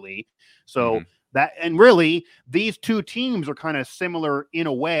similarly. So that, and really, these two teams are kind of similar in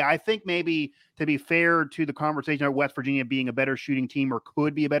a way. I think maybe, to be fair to the conversation of West Virginia being a better shooting team or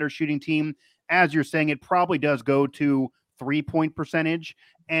could be a better shooting team, as you're saying, it probably does go to 3-point percentage.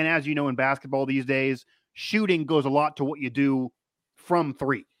 And as you know, in basketball these days, shooting goes a lot to what you do from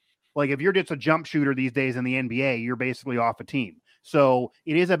three. Like if you're just a jump shooter these days in the NBA, you're basically off a team. So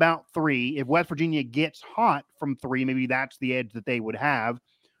it is about three. If West Virginia gets hot from three, maybe that's the edge that they would have.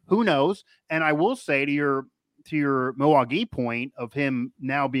 Who knows? And I will say to your Milwaukee point of him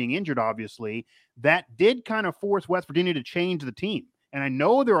now being injured, obviously, that did kind of force West Virginia to change the team. And I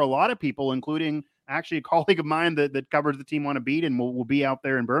know there are a lot of people, including actually a colleague of mine that covers the team on a beat and will be out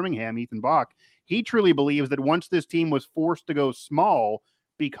there in Birmingham, Ethan Bach. He truly believes that once this team was forced to go small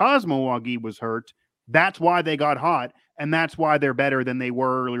because Milwaukee was hurt, that's why they got hot, and that's why they're better than they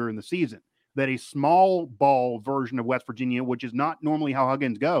were earlier in the season. That a small ball version of West Virginia, which is not normally how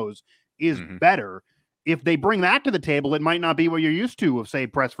Huggins goes, is better. If they bring that to the table, it might not be what you're used to of, say,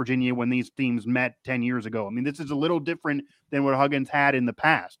 Press Virginia when these teams met 10 years ago. I mean, this is a little different than what Huggins had in the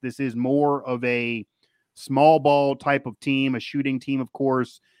past. This is more of a small ball type of team, a shooting team, of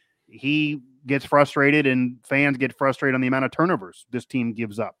course. He gets frustrated and fans get frustrated on the amount of turnovers this team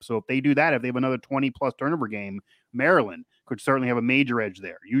gives up. So if they do that, if they have another 20-plus turnover game, Maryland could certainly have a major edge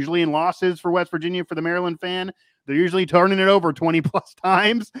there. Usually in losses for West Virginia, for the Maryland fan, they're usually turning it over 20-plus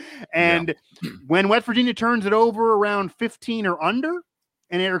times. And when West Virginia turns it over around 15 or under,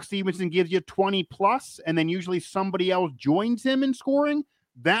 and Eric Stevenson gives you 20-plus, and then usually somebody else joins him in scoring,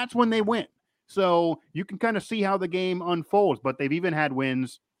 that's when they win. So you can kind of see how the game unfolds. But they've even had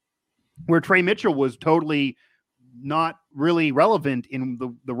wins where Trey Mitchell was totally not really relevant in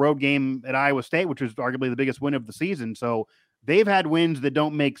the road game at Iowa State, which was arguably the biggest win of the season. So they've had wins that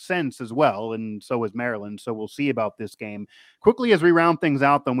don't make sense as well, and so is Maryland. So we'll see about this game. Quickly, as we round things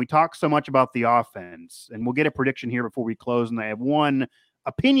out, then, we talk so much about the offense, and we'll get a prediction here before we close, and I have one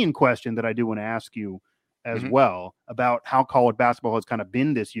opinion question that I do want to ask you as well about how college basketball has kind of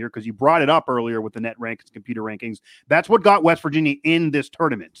been this year, because you brought it up earlier with the net rankings, computer rankings. That's what got West Virginia in this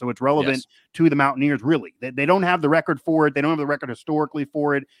tournament. So it's relevant to the Mountaineers, really. They don't have the record for it. They don't have the record historically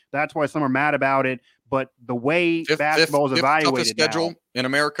for it. That's why some are mad about it. But the way basketball is evaluated now, schedule in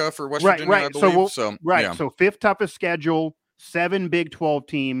America for West Virginia, I believe. So fifth toughest schedule, 7 Big 12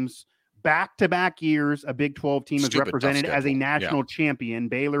 teams. Back-to-back years, a Big 12 team is represented as a national champion.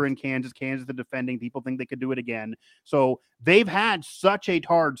 Baylor and Kansas the defending. People think they could do it again. So they've had such a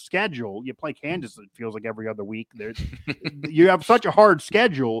hard schedule. You play Kansas, it feels like every other week. You have such a hard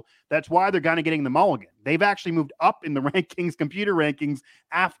schedule. That's why they're kind of getting the mulligan. They've actually moved up in the rankings, computer rankings,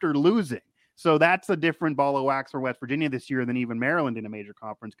 after losing. So that's a different ball of wax for West Virginia this year than even Maryland in a major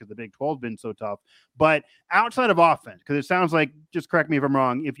conference, because the Big 12 has been so tough. But outside of offense, because it sounds like, just correct me if I'm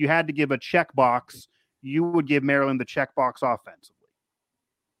wrong, if you had to give a checkbox, you would give Maryland the checkbox offensively.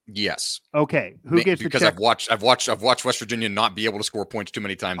 Yes. Okay. Who gets because the check? I've watched West Virginia not be able to score points too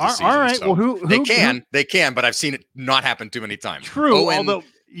many times this season. All right. So well, they can, but I've seen it not happen too many times. True. Although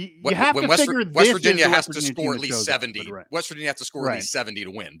you have to figure West Virginia has to Virginia score at least 70. Up, right. West Virginia has to score at least 70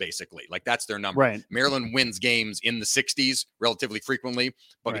 to win, basically. Like, that's their number. Right. Maryland wins games in the 60s relatively frequently,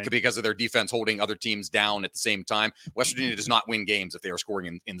 but because of their defense holding other teams down at the same time, West Virginia does not win games if they are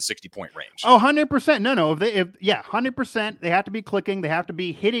scoring in the 60-point range. Oh, 100%. No. If 100%. They have to be clicking. They have to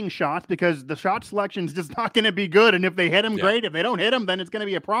be hitting shots, because the shot selection is just not going to be good. And if they hit them, great. If they don't hit them, then it's going to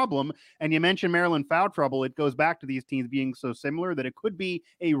be a problem. And you mentioned Maryland foul trouble. It goes back to these teams being so similar that it could be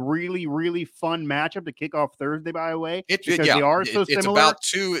a really, really fun matchup to kick off Thursday, by the way. They are so similar. It's about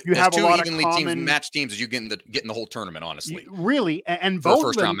two evenly common matched teams as you get in the whole tournament, honestly. Really. And both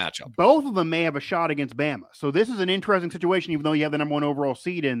first round matchup. Both of them may have a shot against Bama. So this is an interesting situation, even though you have the number 1 overall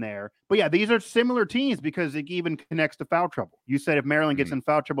seed in there. But yeah, these are similar teams because it even connects to foul trouble. You said if Maryland gets in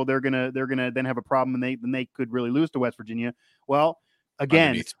foul trouble, they're gonna then have a problem, and they could really lose to West Virginia. Well,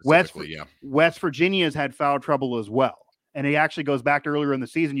 again, West Virginia has had foul trouble as well. And it actually goes back to earlier in the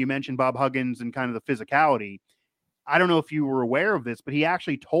season. You mentioned Bob Huggins and kind of the physicality. I don't know if you were aware of this, but he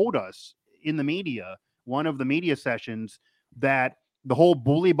actually told us in the media, one of the media sessions, that the whole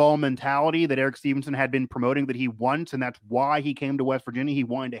bully ball mentality that Eric Stevenson had been promoting, that he wants, and that's why he came to West Virginia. He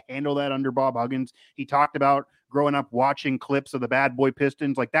wanted to handle that under Bob Huggins. He talked about growing up watching clips of the Bad Boy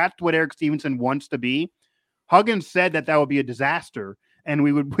Pistons. Like, that's what Eric Stevenson wants to be. Huggins said that would be a disaster, and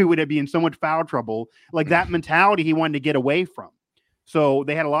we would be in so much foul trouble. Like, that mentality he wanted to get away from. So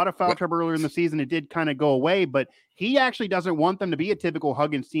they had a lot of foul trouble earlier in the season. It did kind of go away, but he actually doesn't want them to be a typical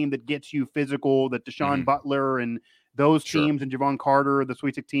Huggins team that gets you physical, that Deshaun Butler and those teams and Javon Carter, the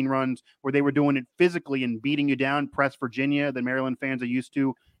Sweet 16 runs, where they were doing it physically and beating you down, press Virginia, the Maryland fans are used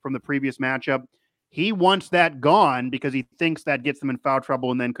to from the previous matchup. He wants that gone because he thinks that gets them in foul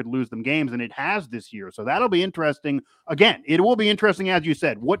trouble and then could lose them games, and it has this year. So that'll be interesting. Again, it will be interesting, as you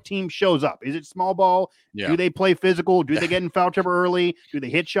said, what team shows up. Is it small ball? Yeah. Do they play physical? Do they get in foul trouble early? Do they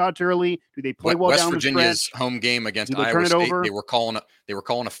hit shots early? Do they play well West down Virginia's the stretch? Home game against Iowa State, they were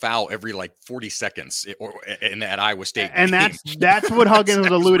calling a foul every like 40 seconds in that Iowa State and game. that's what Huggins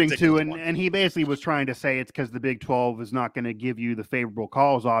was alluding to, and he basically was trying to say it's because the Big 12 is not going to give you the favorable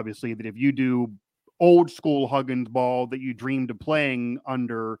calls, obviously, that if you do old school Huggins ball that you dreamed of playing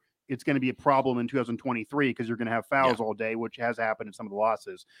under, it's going to be a problem in 2023 because you're going to have fouls all day, which has happened in some of the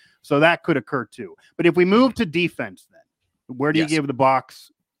losses. So that could occur too. But if we move to defense, then where do you give the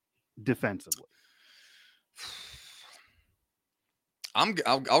box defensively?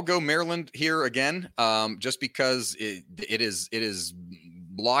 I'll go Maryland here again, just because it is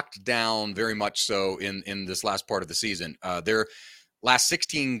locked down very much so in this last part of the season. Their last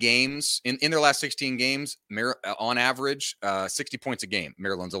 16 games, in their last 16 games, on average, 60 points a game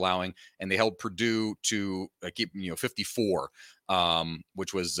Maryland's allowing, and they held Purdue to 54,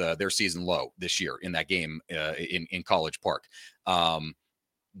 which was their season low this year in that game in College Park.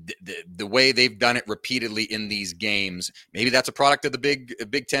 The way they've done it repeatedly in these games, maybe that's a product of the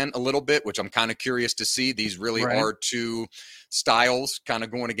Big Ten a little bit, which I'm kind of curious to see. These really are two styles kind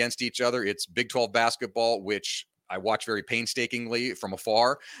of going against each other. It's Big 12 basketball, which I watch very painstakingly from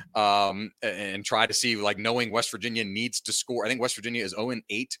afar, and try to see, like, knowing West Virginia needs to score. I think West Virginia is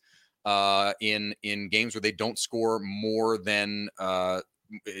 0-8 in games where they don't score more than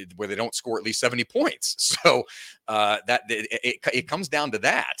where they don't score at least 70 points. So that it comes down to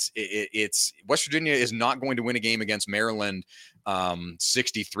that. It's West Virginia is not going to win a game against Maryland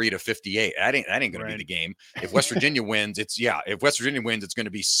 63-58. That ain't going to be the game. If West Virginia wins, it's going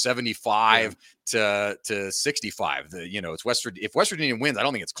to be 75 to 65. It's if West Virginia wins, I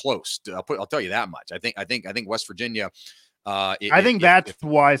don't think it's close. I'll tell you that much. I think West Virginia. I think that's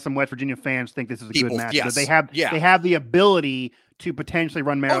why some West Virginia fans think this is a good match. Yes, they have the ability to potentially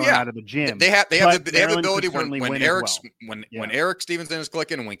run Maryland out of the gym. They have the ability when Eric Stevenson is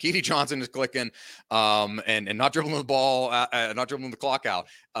clicking and when Keedy Johnson is clicking, and not dribbling the ball, not dribbling the clock out.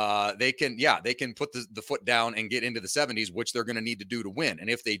 They can put the foot down and get into the 70s, which they're going to need to do to win. And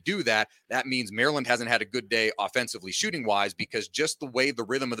if they do that, that means Maryland hasn't had a good day offensively shooting wise, because just the way the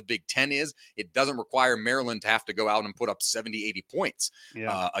rhythm of the Big Ten is, it doesn't require Maryland to have to go out and put up 70, 80 points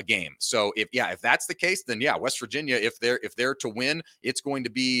a game. So if that's the case, then West Virginia, if they're to win, it's going to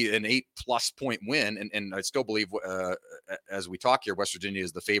be an 8+ point win. And I still believe, as we talk here, West Virginia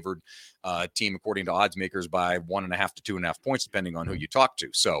is the favored team according to odds makers by 1.5 to 2.5 points, depending on who you talk to.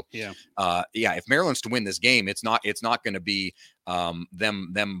 So if Maryland's to win this game, it's not going to be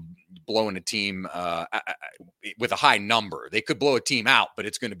them blowing a team with a high number. They could blow a team out, but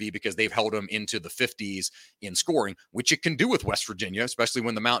it's going to be because they've held them into the 50s in scoring, which it can do with West Virginia, especially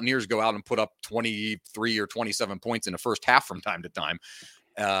when the Mountaineers go out and put up 23 or 27 points in the first half from time to time.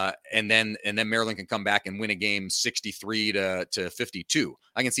 And then Maryland can come back and win a game 63 to 52.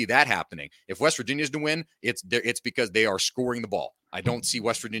 I can see that happening. If West Virginia's to win, it's because they are scoring the ball. I don't see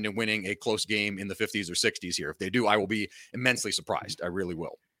West Virginia winning a close game in the 50s or 60s here. If they do, I will be immensely surprised. I really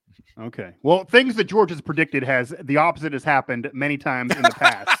will. Okay. Well, things that George has predicted the opposite has happened many times in the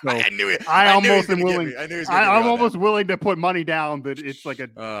past. So I knew it. I'm almost willing to put money down that it's like a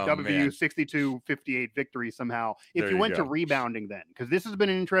WVU 62-58 victory somehow. If you went to rebounding then, because this has been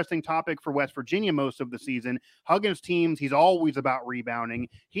an interesting topic for West Virginia most of the season. Huggins teams, he's always about rebounding.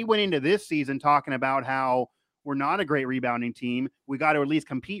 He went into this season talking about how we're not a great rebounding team. We got to at least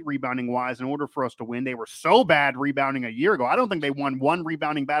compete rebounding wise in order for us to win. They were so bad rebounding a year ago. I don't think they won one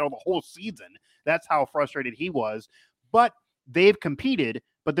rebounding battle the whole season. That's how frustrated he was. But they've competed.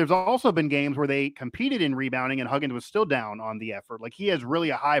 But there's also been games where they competed in rebounding and Huggins was still down on the effort. Like, he has really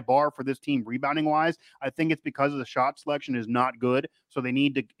a high bar for this team rebounding wise. I think it's because of the shot selection is not good. So they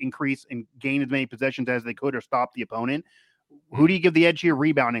need to increase and gain as many possessions as they could or stop the opponent. Who do you give the edge here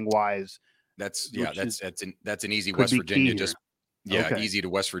rebounding wise? That's an easy West Virginia. Easy to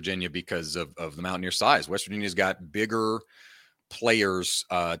West Virginia because of the Mountaineer size. West Virginia's got bigger players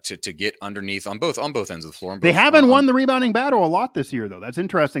to get underneath on both ends of the floor. They haven't won the rebounding battle a lot this year, though. That's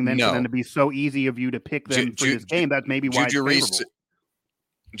interesting. Then for them to be so easy of you to pick them for this game, that's maybe why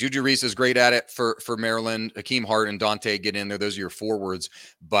Juju Reese is great at it for Maryland. Hakeem Hart and Dante get in there. Those are your forwards,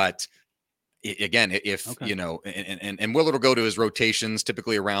 but again, if and Willard will go to his rotations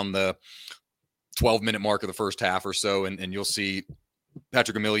typically around the 12-minute mark of the first half or so, and you'll see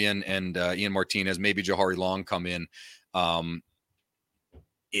Patrick Emilion and Ian Martinez, maybe Jahari Long come in.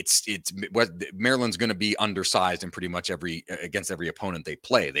 It's what Maryland's going to be undersized in pretty much against every opponent they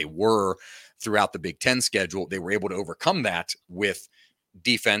play. They were throughout the Big Ten schedule. They were able to overcome that with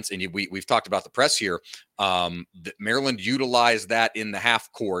defense, and we've talked about the press here. Maryland utilized that in the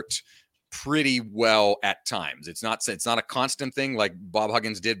half court pretty well at times. It's not a constant thing like Bob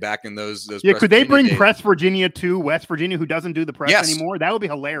Huggins did back in those. Yeah, could they bring Press Virginia to West Virginia, who doesn't do the press anymore? That would be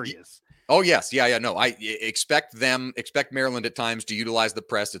hilarious. Oh yes, yeah. No, I expect Maryland at times to utilize the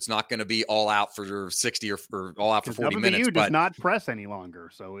press. It's not going to be all out for 60 or all out for 40 minutes. WVU does not press any longer,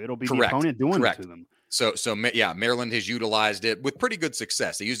 so it'll be the opponent doing it to them. So Maryland has utilized it with pretty good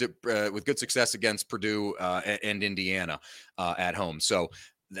success. They used it with good success against Purdue and Indiana at home. So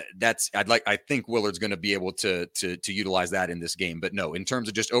I think Willard's going to be able to utilize that in this game. But no, in terms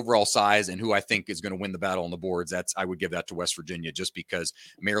of just overall size and who I think is going to win the battle on the boards, I would give that to West Virginia, just because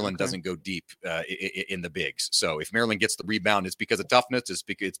Maryland doesn't go deep in the bigs. So if Maryland gets the rebound, it's because of toughness, it's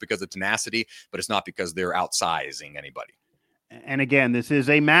because of tenacity, but it's not because they're outsizing anybody. And again, this is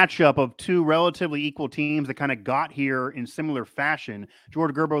a matchup of two relatively equal teams that kind of got here in similar fashion.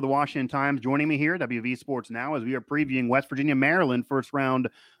 George Gerbo of the Washington Times joining me here, WV Sports Now, as we are previewing West Virginia, Maryland, first round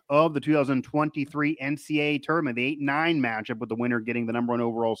of the 2023 NCAA Tournament, the 8-9 matchup, with the winner getting the number 1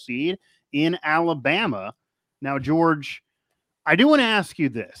 overall seed in Alabama. Now, George, I do want to ask you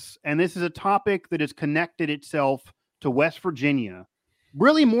this, and this is a topic that has connected itself to West Virginia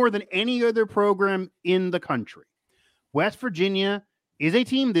really more than any other program in the country. West Virginia is a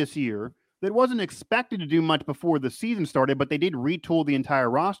team this year that wasn't expected to do much before the season started, but they did retool the entire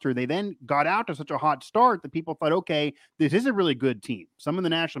roster. They then got out to such a hot start that people thought, okay, this is a really good team. Some of the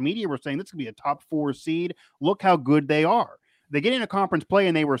national media were saying this could be a top 4 seed. Look how good they are. They get in a conference play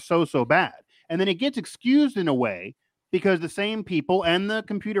and they were so bad. And then it gets excused in a way because the same people and the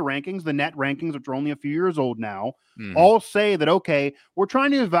computer rankings, the net rankings, which are only a few years old now, all say that, okay, we're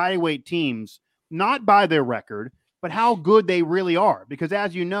trying to evaluate teams not by their record, but how good they really are. Because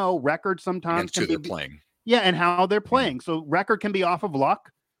as you know, records sometimes can be playing. Yeah, and how they're playing. So record can be off of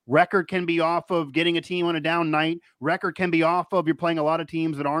luck. Record can be off of getting a team on a down night. Record can be off of you're playing a lot of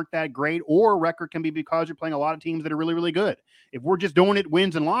teams that aren't that great, or record can be because you're playing a lot of teams that are really, really good. If we're just doing it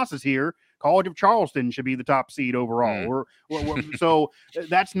wins and losses here, College of Charleston should be the top seed overall. So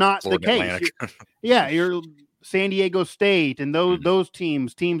that's not the case. You're San Diego State and those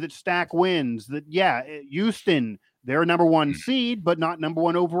teams that stack wins. Houston, they're number 1 seed, but not number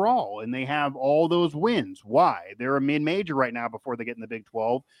 1 overall. And they have all those wins. Why? They're a mid-major right now before they get in the Big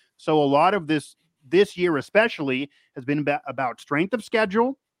 12. So a lot of this year especially has been about strength of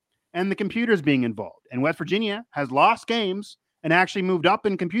schedule and the computers being involved. And West Virginia has lost games and actually moved up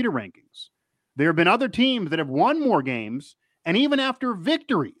in computer rankings. There have been other teams that have won more games, and even after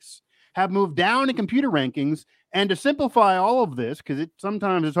victories, have moved down in computer rankings. And to simplify all of this, because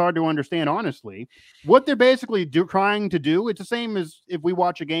sometimes it's hard to understand, honestly, what they're basically trying to do, it's the same as if we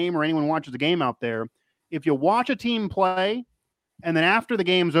watch a game or anyone watches a game out there. If you watch a team play, and then after the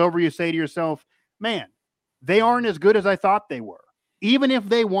game's over, you say to yourself, man, they aren't as good as I thought they were. Even if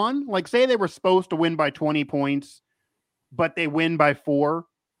they won, like say they were supposed to win by 20 points, but they win by 4,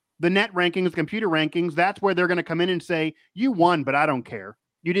 the net rankings, computer rankings, that's where they're going to come in and say, you won, but I don't care.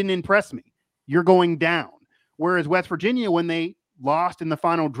 You didn't impress me. You're going down. Whereas West Virginia, when they lost in the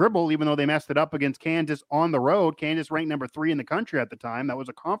final dribble, even though they messed it up against Kansas on the road, Kansas ranked number 3 in the country at the time. That was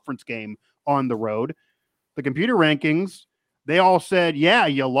a conference game on the road. The computer rankings, they all said, yeah,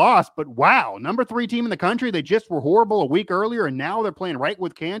 you lost, but wow, number 3 team in the country. They just were horrible a week earlier, and now they're playing right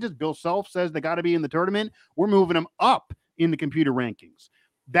with Kansas. Bill Self says they got to be in the tournament. We're moving them up in the computer rankings.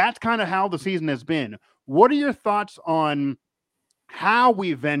 That's kind of how the season has been. What are your thoughts on how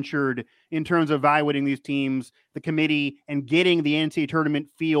we ventured in terms of evaluating these teams, the committee, and getting the NCAA tournament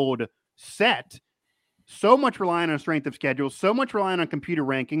field set? So much relying on strength of schedule, so much relying on computer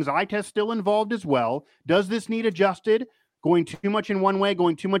rankings. Eye test still involved as well. Does this need adjusted? Going too much in one way,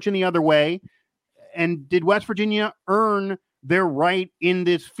 going too much in the other way? And did West Virginia earn their right in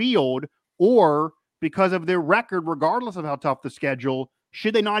this field, or because of their record, regardless of how tough the schedule,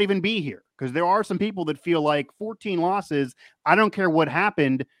 should they not even be here? Because there are some people that feel like 14 losses, I don't care what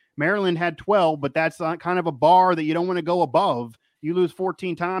happened. Maryland had 12, but that's kind of a bar that you don't want to go above. You lose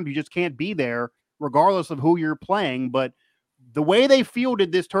 14 times, you just can't be there, regardless of who you're playing. But the way they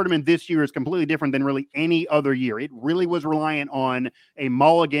fielded this tournament this year is completely different than really any other year. It really was reliant on a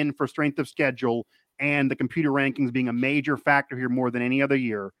mulligan for strength of schedule and the computer rankings being a major factor here more than any other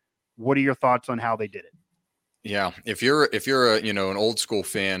year. What are your thoughts on how they did it? Yeah, if you're a, an old school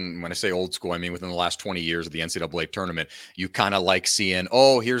fan, when I say old school, I mean within the last 20 years of the NCAA tournament, you kind of like seeing,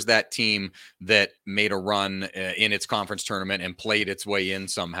 oh, here's that team that made a run in its conference tournament and played its way in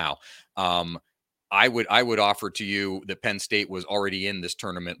somehow. I would offer to you that Penn State was already in this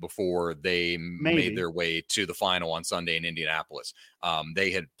tournament before they made their way to the final on Sunday in Indianapolis.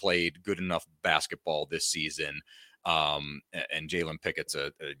 They had played good enough basketball this season. And Jalen Pickett's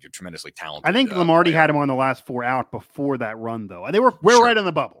a tremendously talented. I think Lamarty had him on the last 4 out before that run, though. We're sure. Right on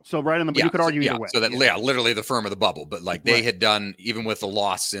the bubble, so right on the. Yeah, you could argue either way. So that literally the firm of the bubble, but like they had done, even with the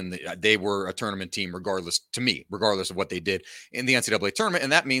loss in they were a tournament team, regardless of what they did in the NCAA tournament,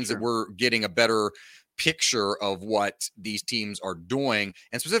 and that means that we're getting a better picture of what these teams are doing,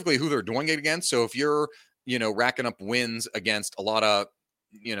 and specifically who they're doing it against. So if you're racking up wins against a lot of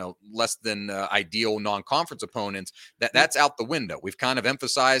less than ideal non-conference opponents, that's out the window. We've kind of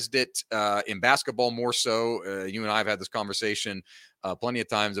emphasized it in basketball more so. You and I have had this conversation plenty of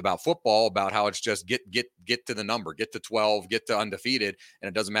times about football, about how it's just get to the number, get to 12, get to undefeated, and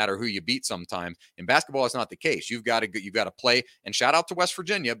it doesn't matter who you beat sometimes. In basketball, it's not the case. You've got to play, and shout out to West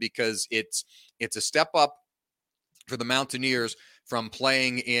Virginia, because it's a step up for the Mountaineers from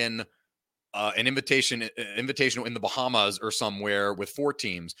playing in an invitational in the Bahamas or somewhere with 4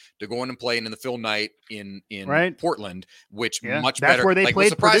 teams to go in and play in the Phil Knight in Portland, which much that's better. Where they played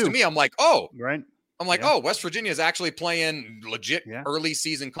surprise Purdue. To me, I'm like, oh, right. I'm like, oh, West Virginia is actually playing legit early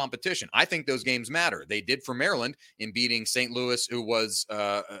season competition. I think those games matter. They did for Maryland in beating St. Louis, who was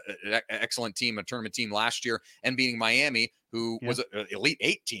an excellent team, a tournament team last year, and beating Miami, who was an Elite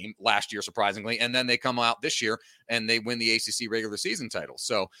 8 team last year, surprisingly. And then they come out this year and they win the ACC regular season title.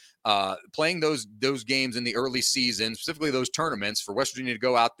 So playing those games in the early season, specifically those tournaments, for West Virginia to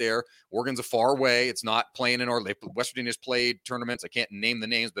go out there, Oregon's a far away. It's not playing in Orlando. West Virginia's played tournaments. I can't name the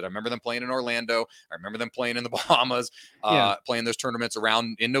names, but I remember them playing in Orlando. I remember them playing in the Bahamas, playing those tournaments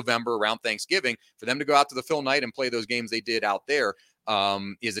around in November, around Thanksgiving. For them to go out to the Phil Knight and play those games they did out there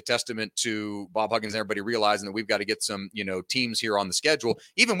is a testament to Bob Huggins and everybody realizing that we've got to get some, teams here on the schedule,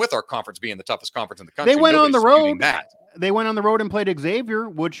 even with our conference being the toughest conference in the country. They went on the road. They went on the road and played Xavier,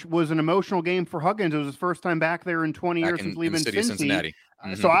 which was an emotional game for Huggins. It was his first time back there in 20 years since leaving Cincinnati.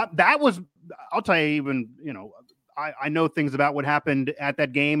 So I'll tell you, even, I know things about what happened at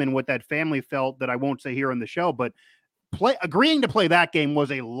that game and what that family felt that I won't say here on the show, but agreeing to play that game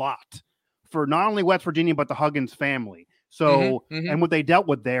was a lot for not only West Virginia, but the Huggins family. So, and what they dealt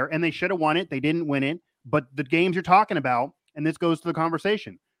with there, and they should have won it. They didn't win it, but the games you're talking about, and this goes to the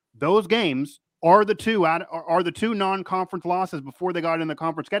conversation, those games are the two non-conference losses before they got in the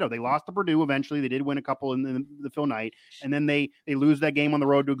conference schedule. They lost to Purdue eventually. They did win a couple in the Phil Knight, and then they lose that game on the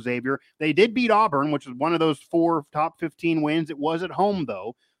road to Xavier. They did beat Auburn, which was one of those 4 top 15 wins. It was at home,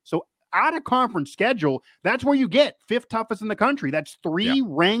 though. So out of conference schedule, that's where you get 5th toughest in the country. That's 3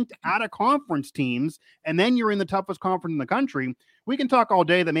 ranked out of conference teams, and then you're in the toughest conference in the country. We can talk all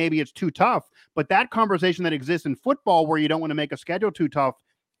day that maybe it's too tough, but that conversation that exists in football where you don't want to make a schedule too tough,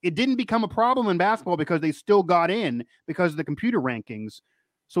 it didn't become a problem in basketball because they still got in because of the computer rankings.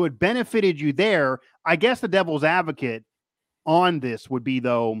 So it benefited you there. I guess the devil's advocate on this would be,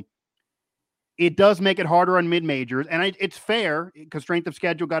 though, it does make it harder on mid-majors, and it's fair because strength of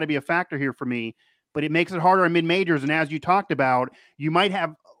schedule got to be a factor here for me, but it makes it harder on mid-majors, and as you talked about, you might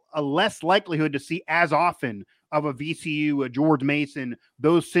have a less likelihood to see as often of a VCU, a George Mason,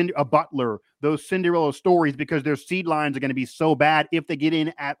 a Butler, those Cinderella stories, because their seed lines are going to be so bad if they get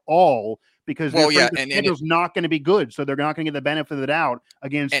in at all, because their schedule's not going to be good, so they're not going to get the benefit of the doubt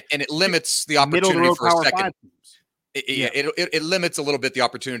against. And it limits the opportunity for a second. It limits a little bit the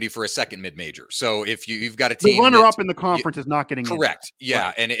opportunity for a second mid-major. So if you've got a team, the runner-up in the conference is not getting correct. In.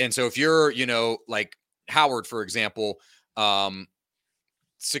 Yeah, right. And so if you're like Howard, for example,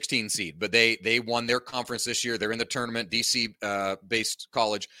 16 seed, but they won their conference this year. They're in the tournament, DC based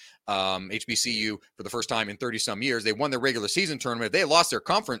college, HBCU, for the first time in 30 some years. They won their regular season tournament. If they lost their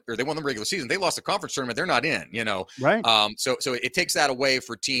conference, or they won the regular season, they lost the conference tournament, they're not in, Right. So it takes that away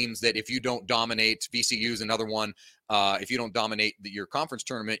for teams that if you don't dominate, VCU's another one. If you don't dominate your conference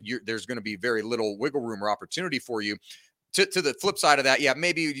tournament, there's going to be very little wiggle room or opportunity for you. To the flip side of that,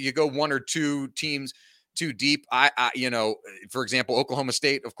 maybe you go 1 or 2 teams too deep. For example, Oklahoma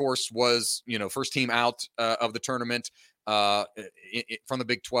State, of course, was, first team out of the tournament from the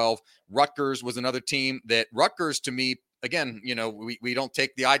Big 12. Rutgers was another team that Rutgers, to me, again, we don't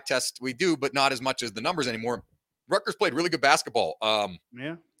take the eye test. We do, but not as much as the numbers anymore. Rutgers played really good basketball.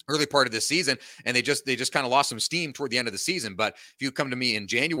 Early part of this season, and they just kind of lost some steam toward the end of the season. But if you come to me in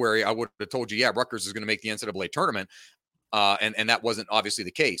January, I would have told you, Rutgers is going to make the NCAA tournament. And that wasn't obviously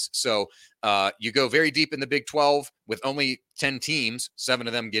the case. So you go very deep in the Big 12 with only 10 teams, 7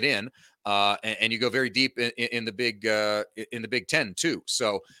 of them get in, and you go very deep in the Big 10 too.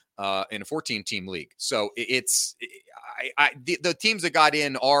 So in a 14-team league. So the teams that got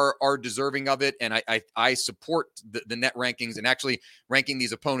in are deserving of it, and I support the net rankings and actually ranking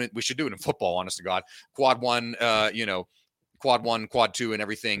these opponents. We should do it in football, honest to God. Quad 1, quad 1, quad 2, and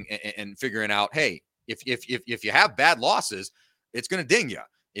everything, and figuring out, hey, if you have bad losses, it's going to ding you.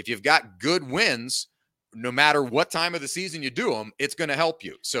 If you've got good wins, no matter what time of the season you do them, it's going to help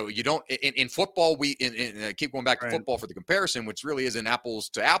you. So you don't in football. I keep going back to football for the comparison, which really isn't apples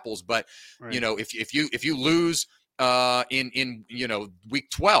to apples. But if you lose in week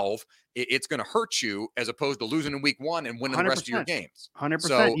 12, it's going to hurt you as opposed to losing in week 1 and winning 100%. The rest of your games. 100%.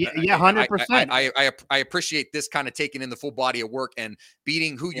 So yeah, 100%. I appreciate this kind of taking in the full body of work and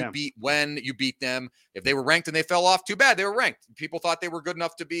beating who you beat when you beat them. If they were ranked and they fell off, too bad. They were ranked. People thought they were good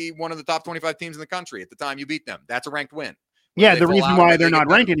enough to be one of the top 25 teams in the country at the time you beat them. That's a ranked win. Yeah, the reason why they're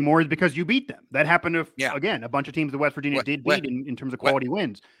not ranked anymore is because you beat them. That happened to, again, a bunch of teams that West Virginia did beat in terms of quality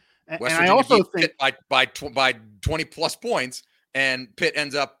wins. And I also think by 20 plus points, and Pitt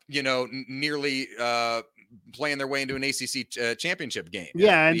ends up, nearly playing their way into an ACC championship game.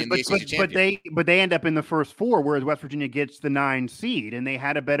 Yeah, but they end up in the first 4, whereas West Virginia gets the 9 seed, and they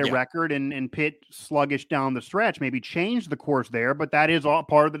had a better record, and Pitt sluggish down the stretch maybe changed the course there. But that is all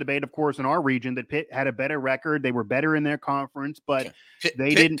part of the debate, of course, in our region, that Pitt had a better record. They were better in their conference, but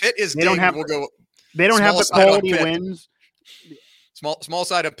they don't have the quality wins. Small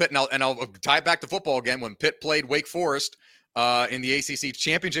side of Pitt, and I'll tie it back to football again. When Pitt played Wake Forest in the ACC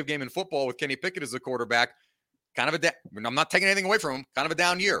championship game in football with Kenny Pickett as the quarterback, I'm not taking anything away from him. Kind of a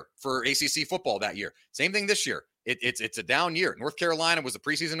down year for ACC football that year. Same thing this year. It's a down year. North Carolina was the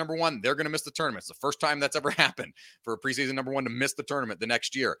preseason number 1. They're going to miss the tournament. It's the first time that's ever happened for a preseason number 1 to miss the tournament the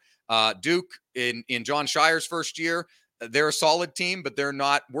next year. Duke in John Shire's first year, they're a solid team, but they're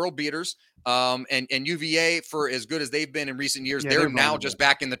not world beaters. And UVA, for as good as they've been in recent years, they're now just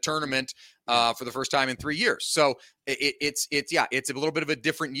back in the tournament for the first time in 3 years. So it's a little bit of a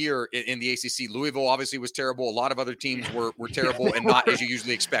different year in the ACC. Louisville obviously was terrible. A lot of other teams were terrible and not as you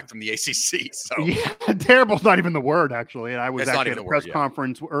usually expect from the ACC. So terrible's not even the word, actually. And I was actually at a press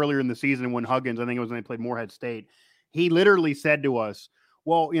conference earlier in the season when Huggins, I think it was when they played Morehead State, he literally said to us,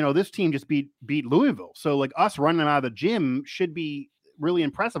 well, this team just beat Louisville. So like us running them out of the gym should be really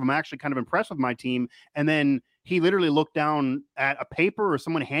impressive. I'm actually kind of impressed with my team. And then he literally looked down at a paper or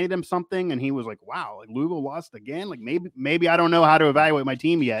someone handed him something and he was like, wow, like Louisville lost again. Like maybe I don't know how to evaluate my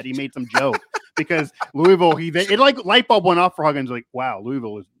team yet. He made some joke because Louisville, it like light bulb went off for Huggins. Like, wow,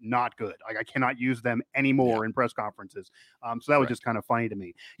 Louisville is not good. Like I cannot use them anymore in press conferences. So that was just kind of funny to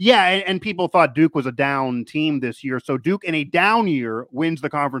me. Yeah. And people thought Duke was a down team this year. So Duke in a down year wins the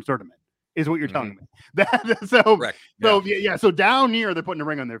conference tournament. Is what you're telling me. So down here, they're putting a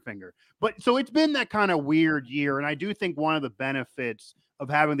ring on their finger. But so it's been that kind of weird year. And I do think one of the benefits of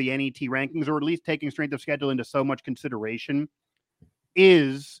having the NET rankings, or at least taking strength of schedule into so much consideration,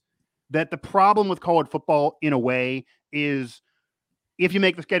 is that the problem with college football, in a way, is if you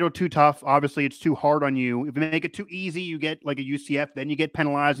make the schedule too tough, obviously it's too hard on you. If you make it too easy, you get like a UCF, then you get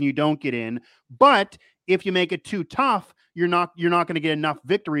penalized and you don't get in. But if you make it too tough, you're not going to get enough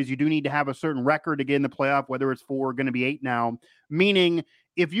victories. You do need to have a certain record to get in the playoff, whether it's 4, going to be 8 now. Meaning,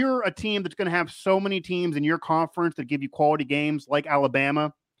 if you're a team that's going to have so many teams in your conference that give you quality games like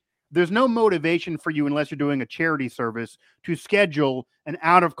Alabama, there's no motivation for you unless you're doing a charity service to schedule an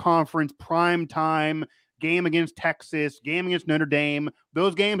out-of-conference prime time game against Texas, game against Notre Dame,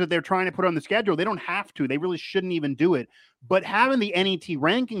 those games that they're trying to put on the schedule. They don't have to. They really shouldn't even do it. But having the NET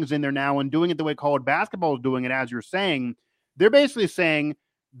rankings in there now and doing it the way college basketball is doing it, as you're saying, they're basically saying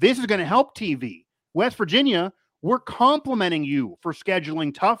this is going to help TV. West Virginia, we're complimenting you for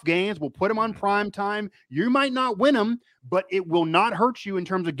scheduling tough games. We'll put them on prime time. You might not win them, but it will not hurt you in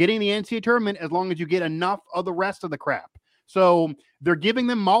terms of getting the NCAA tournament as long as you get enough of the rest of the crap. So they're giving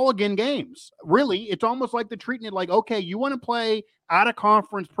them mulligan games. Really, it's almost like they're treating it like, okay, you want to play out of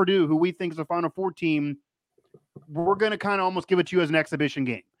conference Purdue, who we think is a Final Four team. We're going to kind of almost give it to you as an exhibition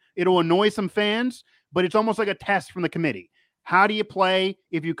game. It'll annoy some fans, but it's almost like a test from the committee. How do you play?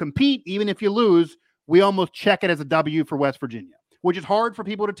 If you compete, even if you lose, we almost check it as a W for West Virginia, which is hard for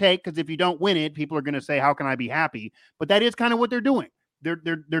people to take because if you don't win it, people are going to say, how can I be happy? But that is kind of what they're doing.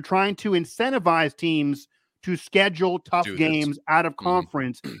 They're trying to incentivize teams to schedule tough games out of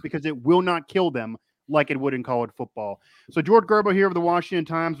conference because it will not kill them like it would in college football. So George Gerbo here of the Washington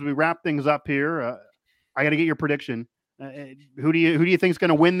Times. As we wrap things up here, I got to get your prediction. Who do you think is going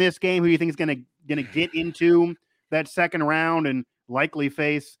to win this game? Who do you think is going to get into that second round and likely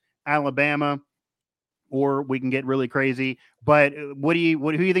face Alabama, or we can get really crazy. But who do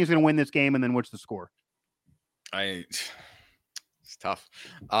you think is going to win this game, and then what's the score? It's tough.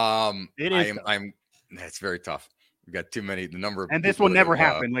 It is. That's very tough. We've got too many. The number of and this will never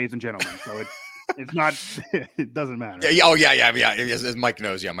happen, ladies and gentlemen. So it's not. It doesn't matter. Yeah. Oh yeah. As Mike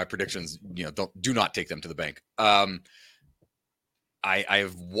knows, my predictions. Do not take them to the bank.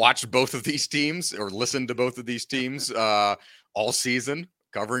 I've watched both of these teams or listened to both of these teams all season,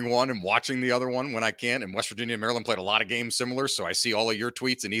 covering one and watching the other one when I can. And West Virginia and Maryland played a lot of games similar. So I see all of your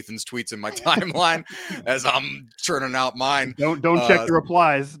tweets and Ethan's tweets in my timeline as I'm churning out mine. Don't check the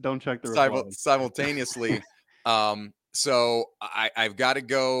replies. Don't check the replies. Simultaneously. So I've got to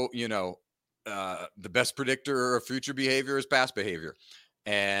go, the best predictor of future behavior is past behavior.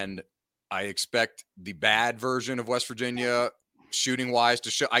 And I expect the bad version of West Virginia shooting wise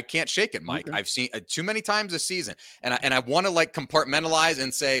to show. I can't shake it, Mike. Okay. I've seen too many times this season, and I want to compartmentalize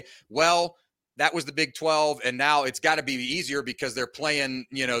and say, well, that was the Big 12, and now it's got to be easier because they're playing,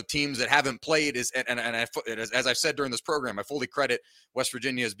 teams that haven't played. As I've said during this program, I fully credit West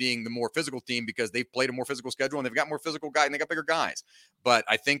Virginia as being the more physical team because they've played a more physical schedule and they've got more physical guys and they got bigger guys. But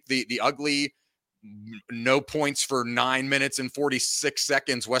I think the ugly no points for 9 minutes and 46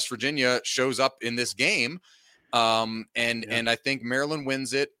 seconds West Virginia shows up in this game. And I think Maryland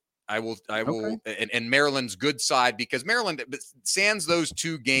wins it. I will, and Maryland's good side because Maryland sans those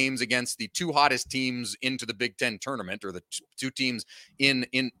two games against the two hottest teams into the Big Ten tournament, or the two teams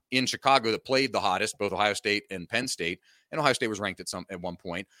in Chicago that played the hottest, both Ohio State and Penn State, and Ohio State was ranked at one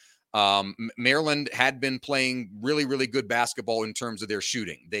point. Maryland had been playing really, really good basketball in terms of their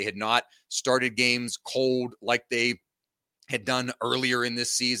shooting. They had not started games cold like they had done earlier in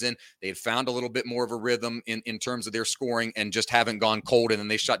this season. They had found a little bit more of a rhythm in terms of their scoring and just haven't gone cold, and then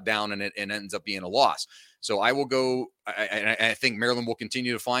they shut down and it ends up being a loss. So I will go. I think Maryland will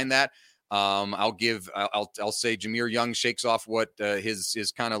continue to find that. I'll say Jameer Young shakes off what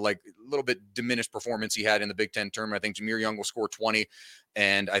his kind of like a little bit diminished performance he had in the Big Ten tournament. I think Jameer Young will score 20,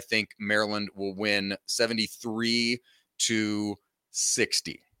 and I think Maryland will win 73-60.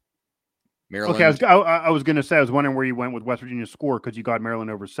 Maryland. Okay, I was going to say, I was wondering where you went with West Virginia's score because you got Maryland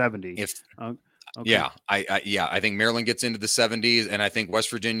over 70. Okay. Yeah, I think Maryland gets into the 70s, and I think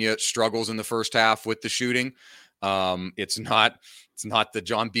West Virginia struggles in the first half with the shooting. It's not the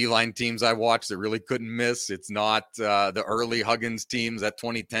John Beilein teams I watched that really couldn't miss. It's not the early Huggins teams, that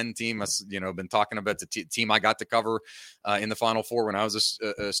 2010 team. I've been talking about the team I got to cover in the Final Four when I was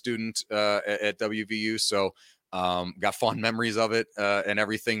a student at WVU. So. Got fond memories of it and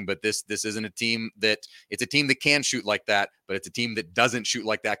everything, but this isn't a team it's a team that can shoot like that, but it's a team that doesn't shoot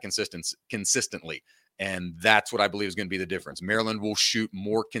like that consistently. And that's what I believe is going to be the difference. Maryland will shoot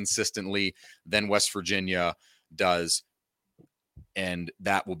more consistently than West Virginia does. And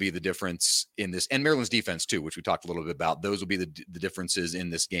that will be the difference in this, and Maryland's defense too, which we talked a little bit about. Those will be the differences in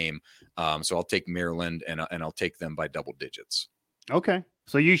this game. So I'll take Maryland and I'll take them by double digits. Okay.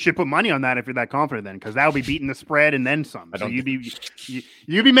 So you should put money on that if you're that confident then, because that'll be beating the spread and then some. So you'd be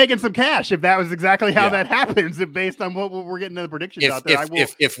making some cash if that was exactly how that happens, based on what we're getting in the predictions out there.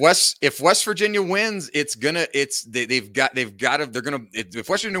 If West Virginia wins, if West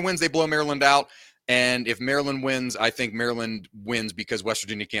Virginia wins, they blow Maryland out. And if Maryland wins, I think Maryland wins because West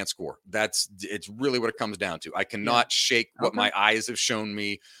Virginia can't score. It's really what it comes down to. I cannot shake what my eyes have shown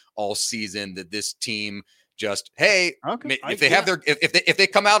me all season, that this team just, if they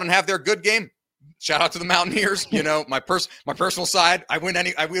come out and have their good game, shout out to the Mountaineers. My personal side, I win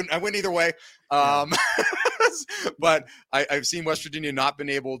either way. But I've seen West Virginia not been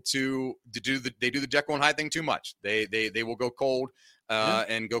able to do the Jekyll and Hyde thing too much. They will go cold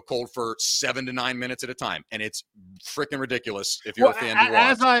and go cold for 7 to 9 minutes at a time, and it's freaking ridiculous if you're a fan to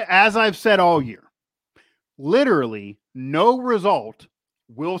watch. As I've said all year, literally no result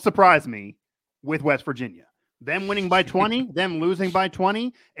will surprise me with West Virginia. Them winning by 20, them losing by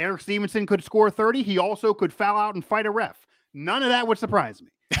 20. Eric Stevenson could score 30. He also could foul out and fight a ref. None of that would surprise me.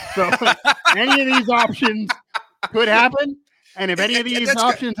 So any of these options could happen. And if any of these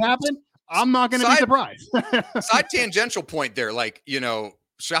options happen, I'm not going to be surprised. Side tangential point there.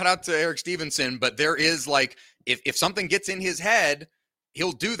 Shout out to Eric Stevenson, but there is if something gets in his head,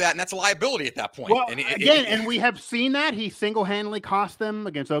 he'll do that, and that's a liability at that point. Well, and we have seen that. He single-handedly cost them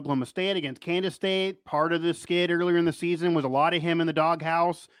against Oklahoma State, against Kansas State. Part of the skid earlier in the season was a lot of him in the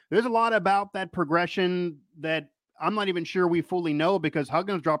doghouse. There's a lot about that progression that I'm not even sure we fully know, because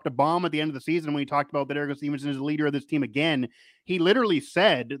Huggins dropped a bomb at the end of the season when he talked about that Eric Stevenson is the leader of this team again. He literally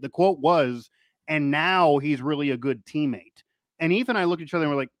said, the quote was, and now he's really a good teammate. And Ethan and I looked at each other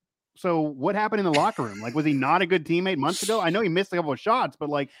and we're like, So what happened in the locker room? Like, was he not a good teammate months ago? I know he missed a couple of shots, but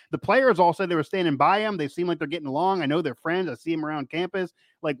like the players all said they were standing by him. They seem like they're getting along. I know they're friends. I see him around campus.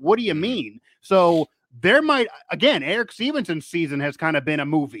 Like, what do you mean? So there might, again, Eric Stevenson's season has kind of been a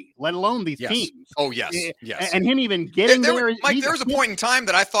movie, let alone these teams. Oh, yes. Yes. And him even getting there. Mike, there was a point in time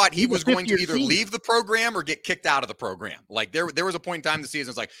that I thought he was going to either senior. leave the program or get kicked out of the program. Like there was a point in time in the season.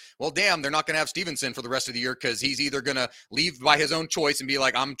 It's like, well, damn, they're not going to have Stevenson for the rest of the year because he's either going to leave by his own choice and be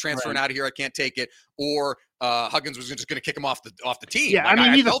like, I'm transferring out of here. I can't take it. Or Huggins was just going to kick him off the team. Yeah, like,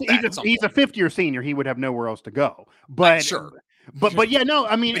 I mean, he's a fifth-year senior. He would have nowhere else to go. But sure. But yeah, no,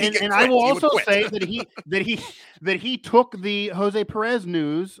 I mean, and I will also say that he took the Jose Perez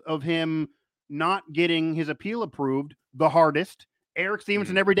news of him not getting his appeal approved the hardest. Eric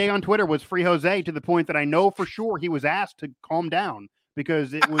Stevenson every day on Twitter was free Jose, to the point that I know for sure he was asked to calm down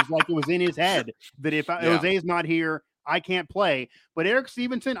because it was like it was in his head that if Jose is not here, I can't play. But Eric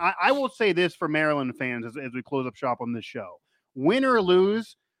Stevenson, I will say this for Maryland fans as we close up shop on this show: win or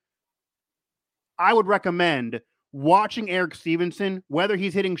lose, I would recommend watching Eric Stevenson, whether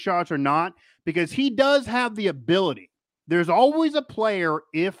he's hitting shots or not, because he does have the ability. There's always a player,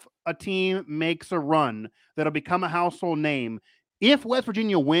 if a team makes a run, that'll become a household name. If West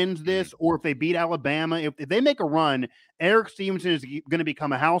Virginia wins this, or if they beat Alabama, if they make a run, Eric Stevenson is going to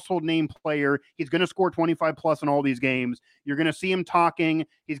become a household name player. He's going to score 25 plus in all these games. You're going to see him talking.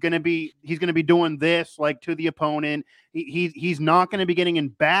 He's going to be doing this like to the opponent. He's not going to be getting in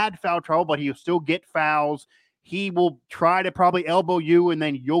bad foul trouble, but he'll still get fouls. He will try to probably elbow you, and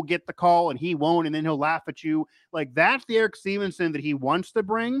then you'll get the call, and he won't, and then he'll laugh at you. Like, that's the Eric Stevenson that he wants to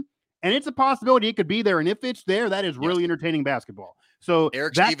bring, and it's a possibility it could be there. And if it's there, that is really entertaining basketball. So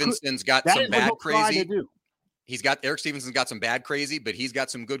Eric Stevenson's got some bad crazy. Eric Stevenson's got some bad crazy, but he's got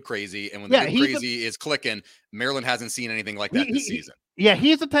some good crazy. And when the good crazy is clicking, Maryland hasn't seen anything like that this season.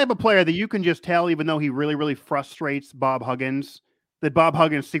 He's the type of player that you can just tell, even though he really, really frustrates Bob Huggins, that Bob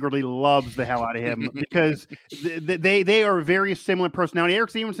Huggins secretly loves the hell out of him because they are very similar personality.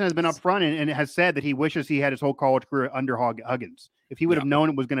 Eric Stevenson has been up front and has said that he wishes he had his whole college career under Huggins. If he would have known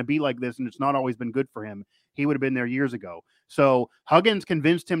it was going to be like this, and it's not always been good for him, he would have been there years ago. So Huggins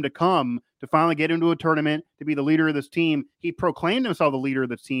convinced him to come to finally get into a tournament, to be the leader of this team. He proclaimed himself the leader of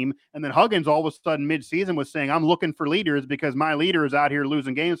this team. And then Huggins all of a sudden mid-season was saying, I'm looking for leaders because my leader is out here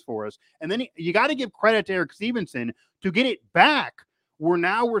losing games for us. And then you got to give credit to Eric Stevenson to get it back.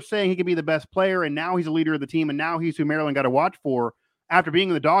 We're saying he could be the best player, and now he's a leader of the team, and now he's who Maryland got to watch for after being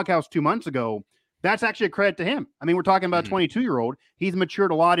in the doghouse 2 months ago. That's actually a credit to him. I mean, we're talking about a 22-year-old. He's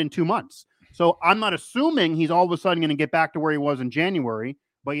matured a lot in 2 months. So I'm not assuming he's all of a sudden going to get back to where he was in January,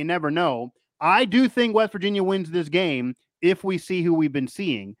 but you never know. I do think West Virginia wins this game if we see who we've been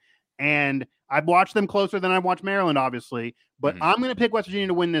seeing. And I've watched them closer than I've watched Maryland, obviously, but I'm going to pick West Virginia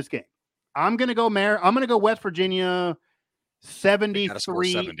to win this game. I'm going to go West Virginia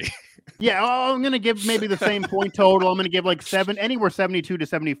 73. 70. Yeah, I'm going to give maybe the same point total. I'm going to give like anywhere 72 to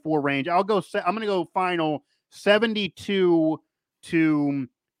 74 range. I'm going to go final 72 to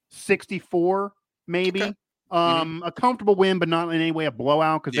 64, maybe. Okay. A comfortable win, but not in any way a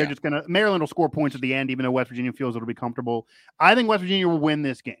blowout, because they're just going to, Maryland will score points at the end, even though West Virginia feels it'll be comfortable. I think West Virginia will win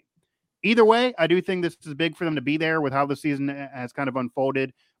this game. Either way, I do think this is big for them to be there with how the season has kind of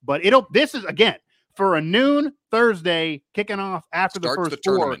unfolded. But this is, again, for a noon Thursday kicking off after the first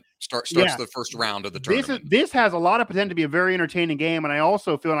tournament. Starts the first round of the tournament. This has a lot of potential to be a very entertaining game. And I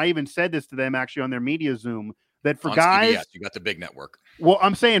also feel, and I even said this to them actually on their media Zoom, that for guys, CBS, you got the big network. Well,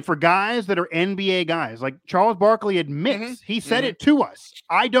 I'm saying for guys that are NBA guys, like Charles Barkley admits, he said it to us.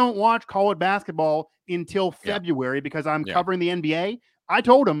 I don't watch college basketball until February because I'm covering the NBA. I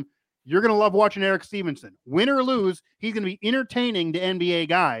told him, you're going to love watching Eric Stevenson. Win or lose, he's going to be entertaining to NBA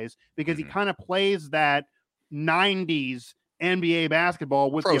guys because he kind of plays that 90s NBA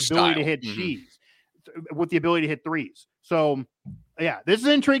basketball with the ability to hit with the ability to hit threes. So, yeah, this is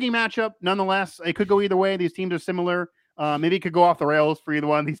an intriguing matchup. Nonetheless, it could go either way. These teams are similar. Maybe it could go off the rails for either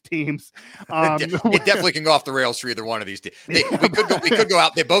one of these teams. It definitely can go off the rails for either one of these teams. We could go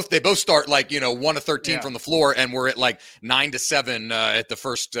out. They both start like 1 of 13 from the floor, and we're at like 9 to 7 at the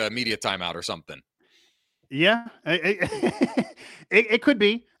first media timeout or something. Yeah, it could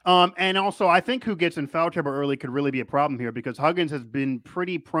be. And also, I think who gets in foul trouble early could really be a problem here because Huggins has been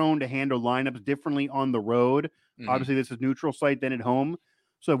pretty prone to handle lineups differently on the road. Obviously, this is neutral site than at home.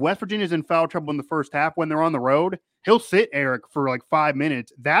 So if West Virginia's in foul trouble in the first half when they're on the road, he'll sit Eric for like 5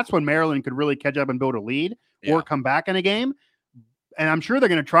 minutes. That's when Maryland could really catch up and build a lead or come back in a game. And I'm sure they're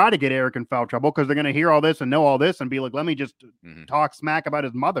going to try to get Eric in foul trouble because they're going to hear all this and know all this and be like, let me just talk smack about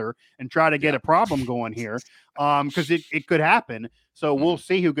his mother and try to get a problem going here. Because it could happen. So we'll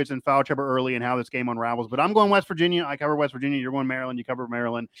see who gets in foul trouble early and how this game unravels. But I'm going West Virginia. I cover West Virginia. You're going Maryland. You cover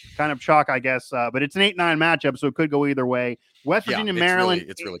Maryland. Kind of chalk, I guess. But it's an 8-9 matchup, so it could go either way. West Virginia, Maryland.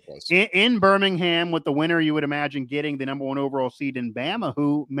 It's really close. In Birmingham, with the winner, you would imagine getting the number 1 overall seed in Bama,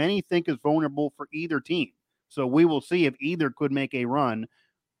 who many think is vulnerable for either team. So we will see if either could make a run.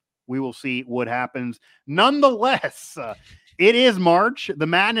 We will see what happens. Nonetheless, it is March. The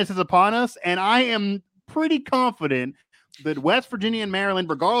madness is upon us, and I am pretty confident that West Virginia and Maryland,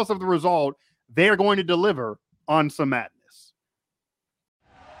 regardless of the result, they are going to deliver on some madness.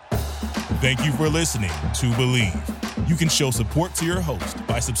 Thank you for listening to Believe. You can show support to your host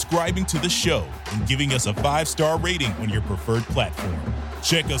by subscribing to the show and giving us a 5-star rating on your preferred platform.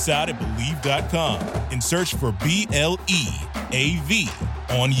 Check us out at Believe.com and search for BLEAV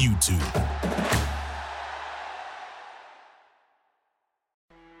on YouTube.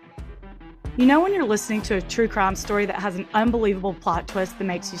 You know when you're listening to a true crime story that has an unbelievable plot twist that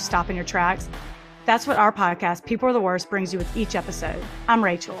makes you stop in your tracks? That's what our podcast, People Are the Worst, brings you with each episode. I'm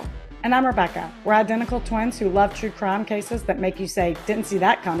Rachel. And I'm Rebecca. We're identical twins who love true crime cases that make you say, didn't see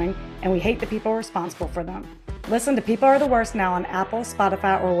that coming, and we hate the people responsible for them. Listen to People Are the Worst now on Apple,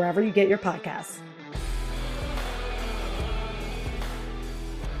 Spotify, or wherever you get your podcasts.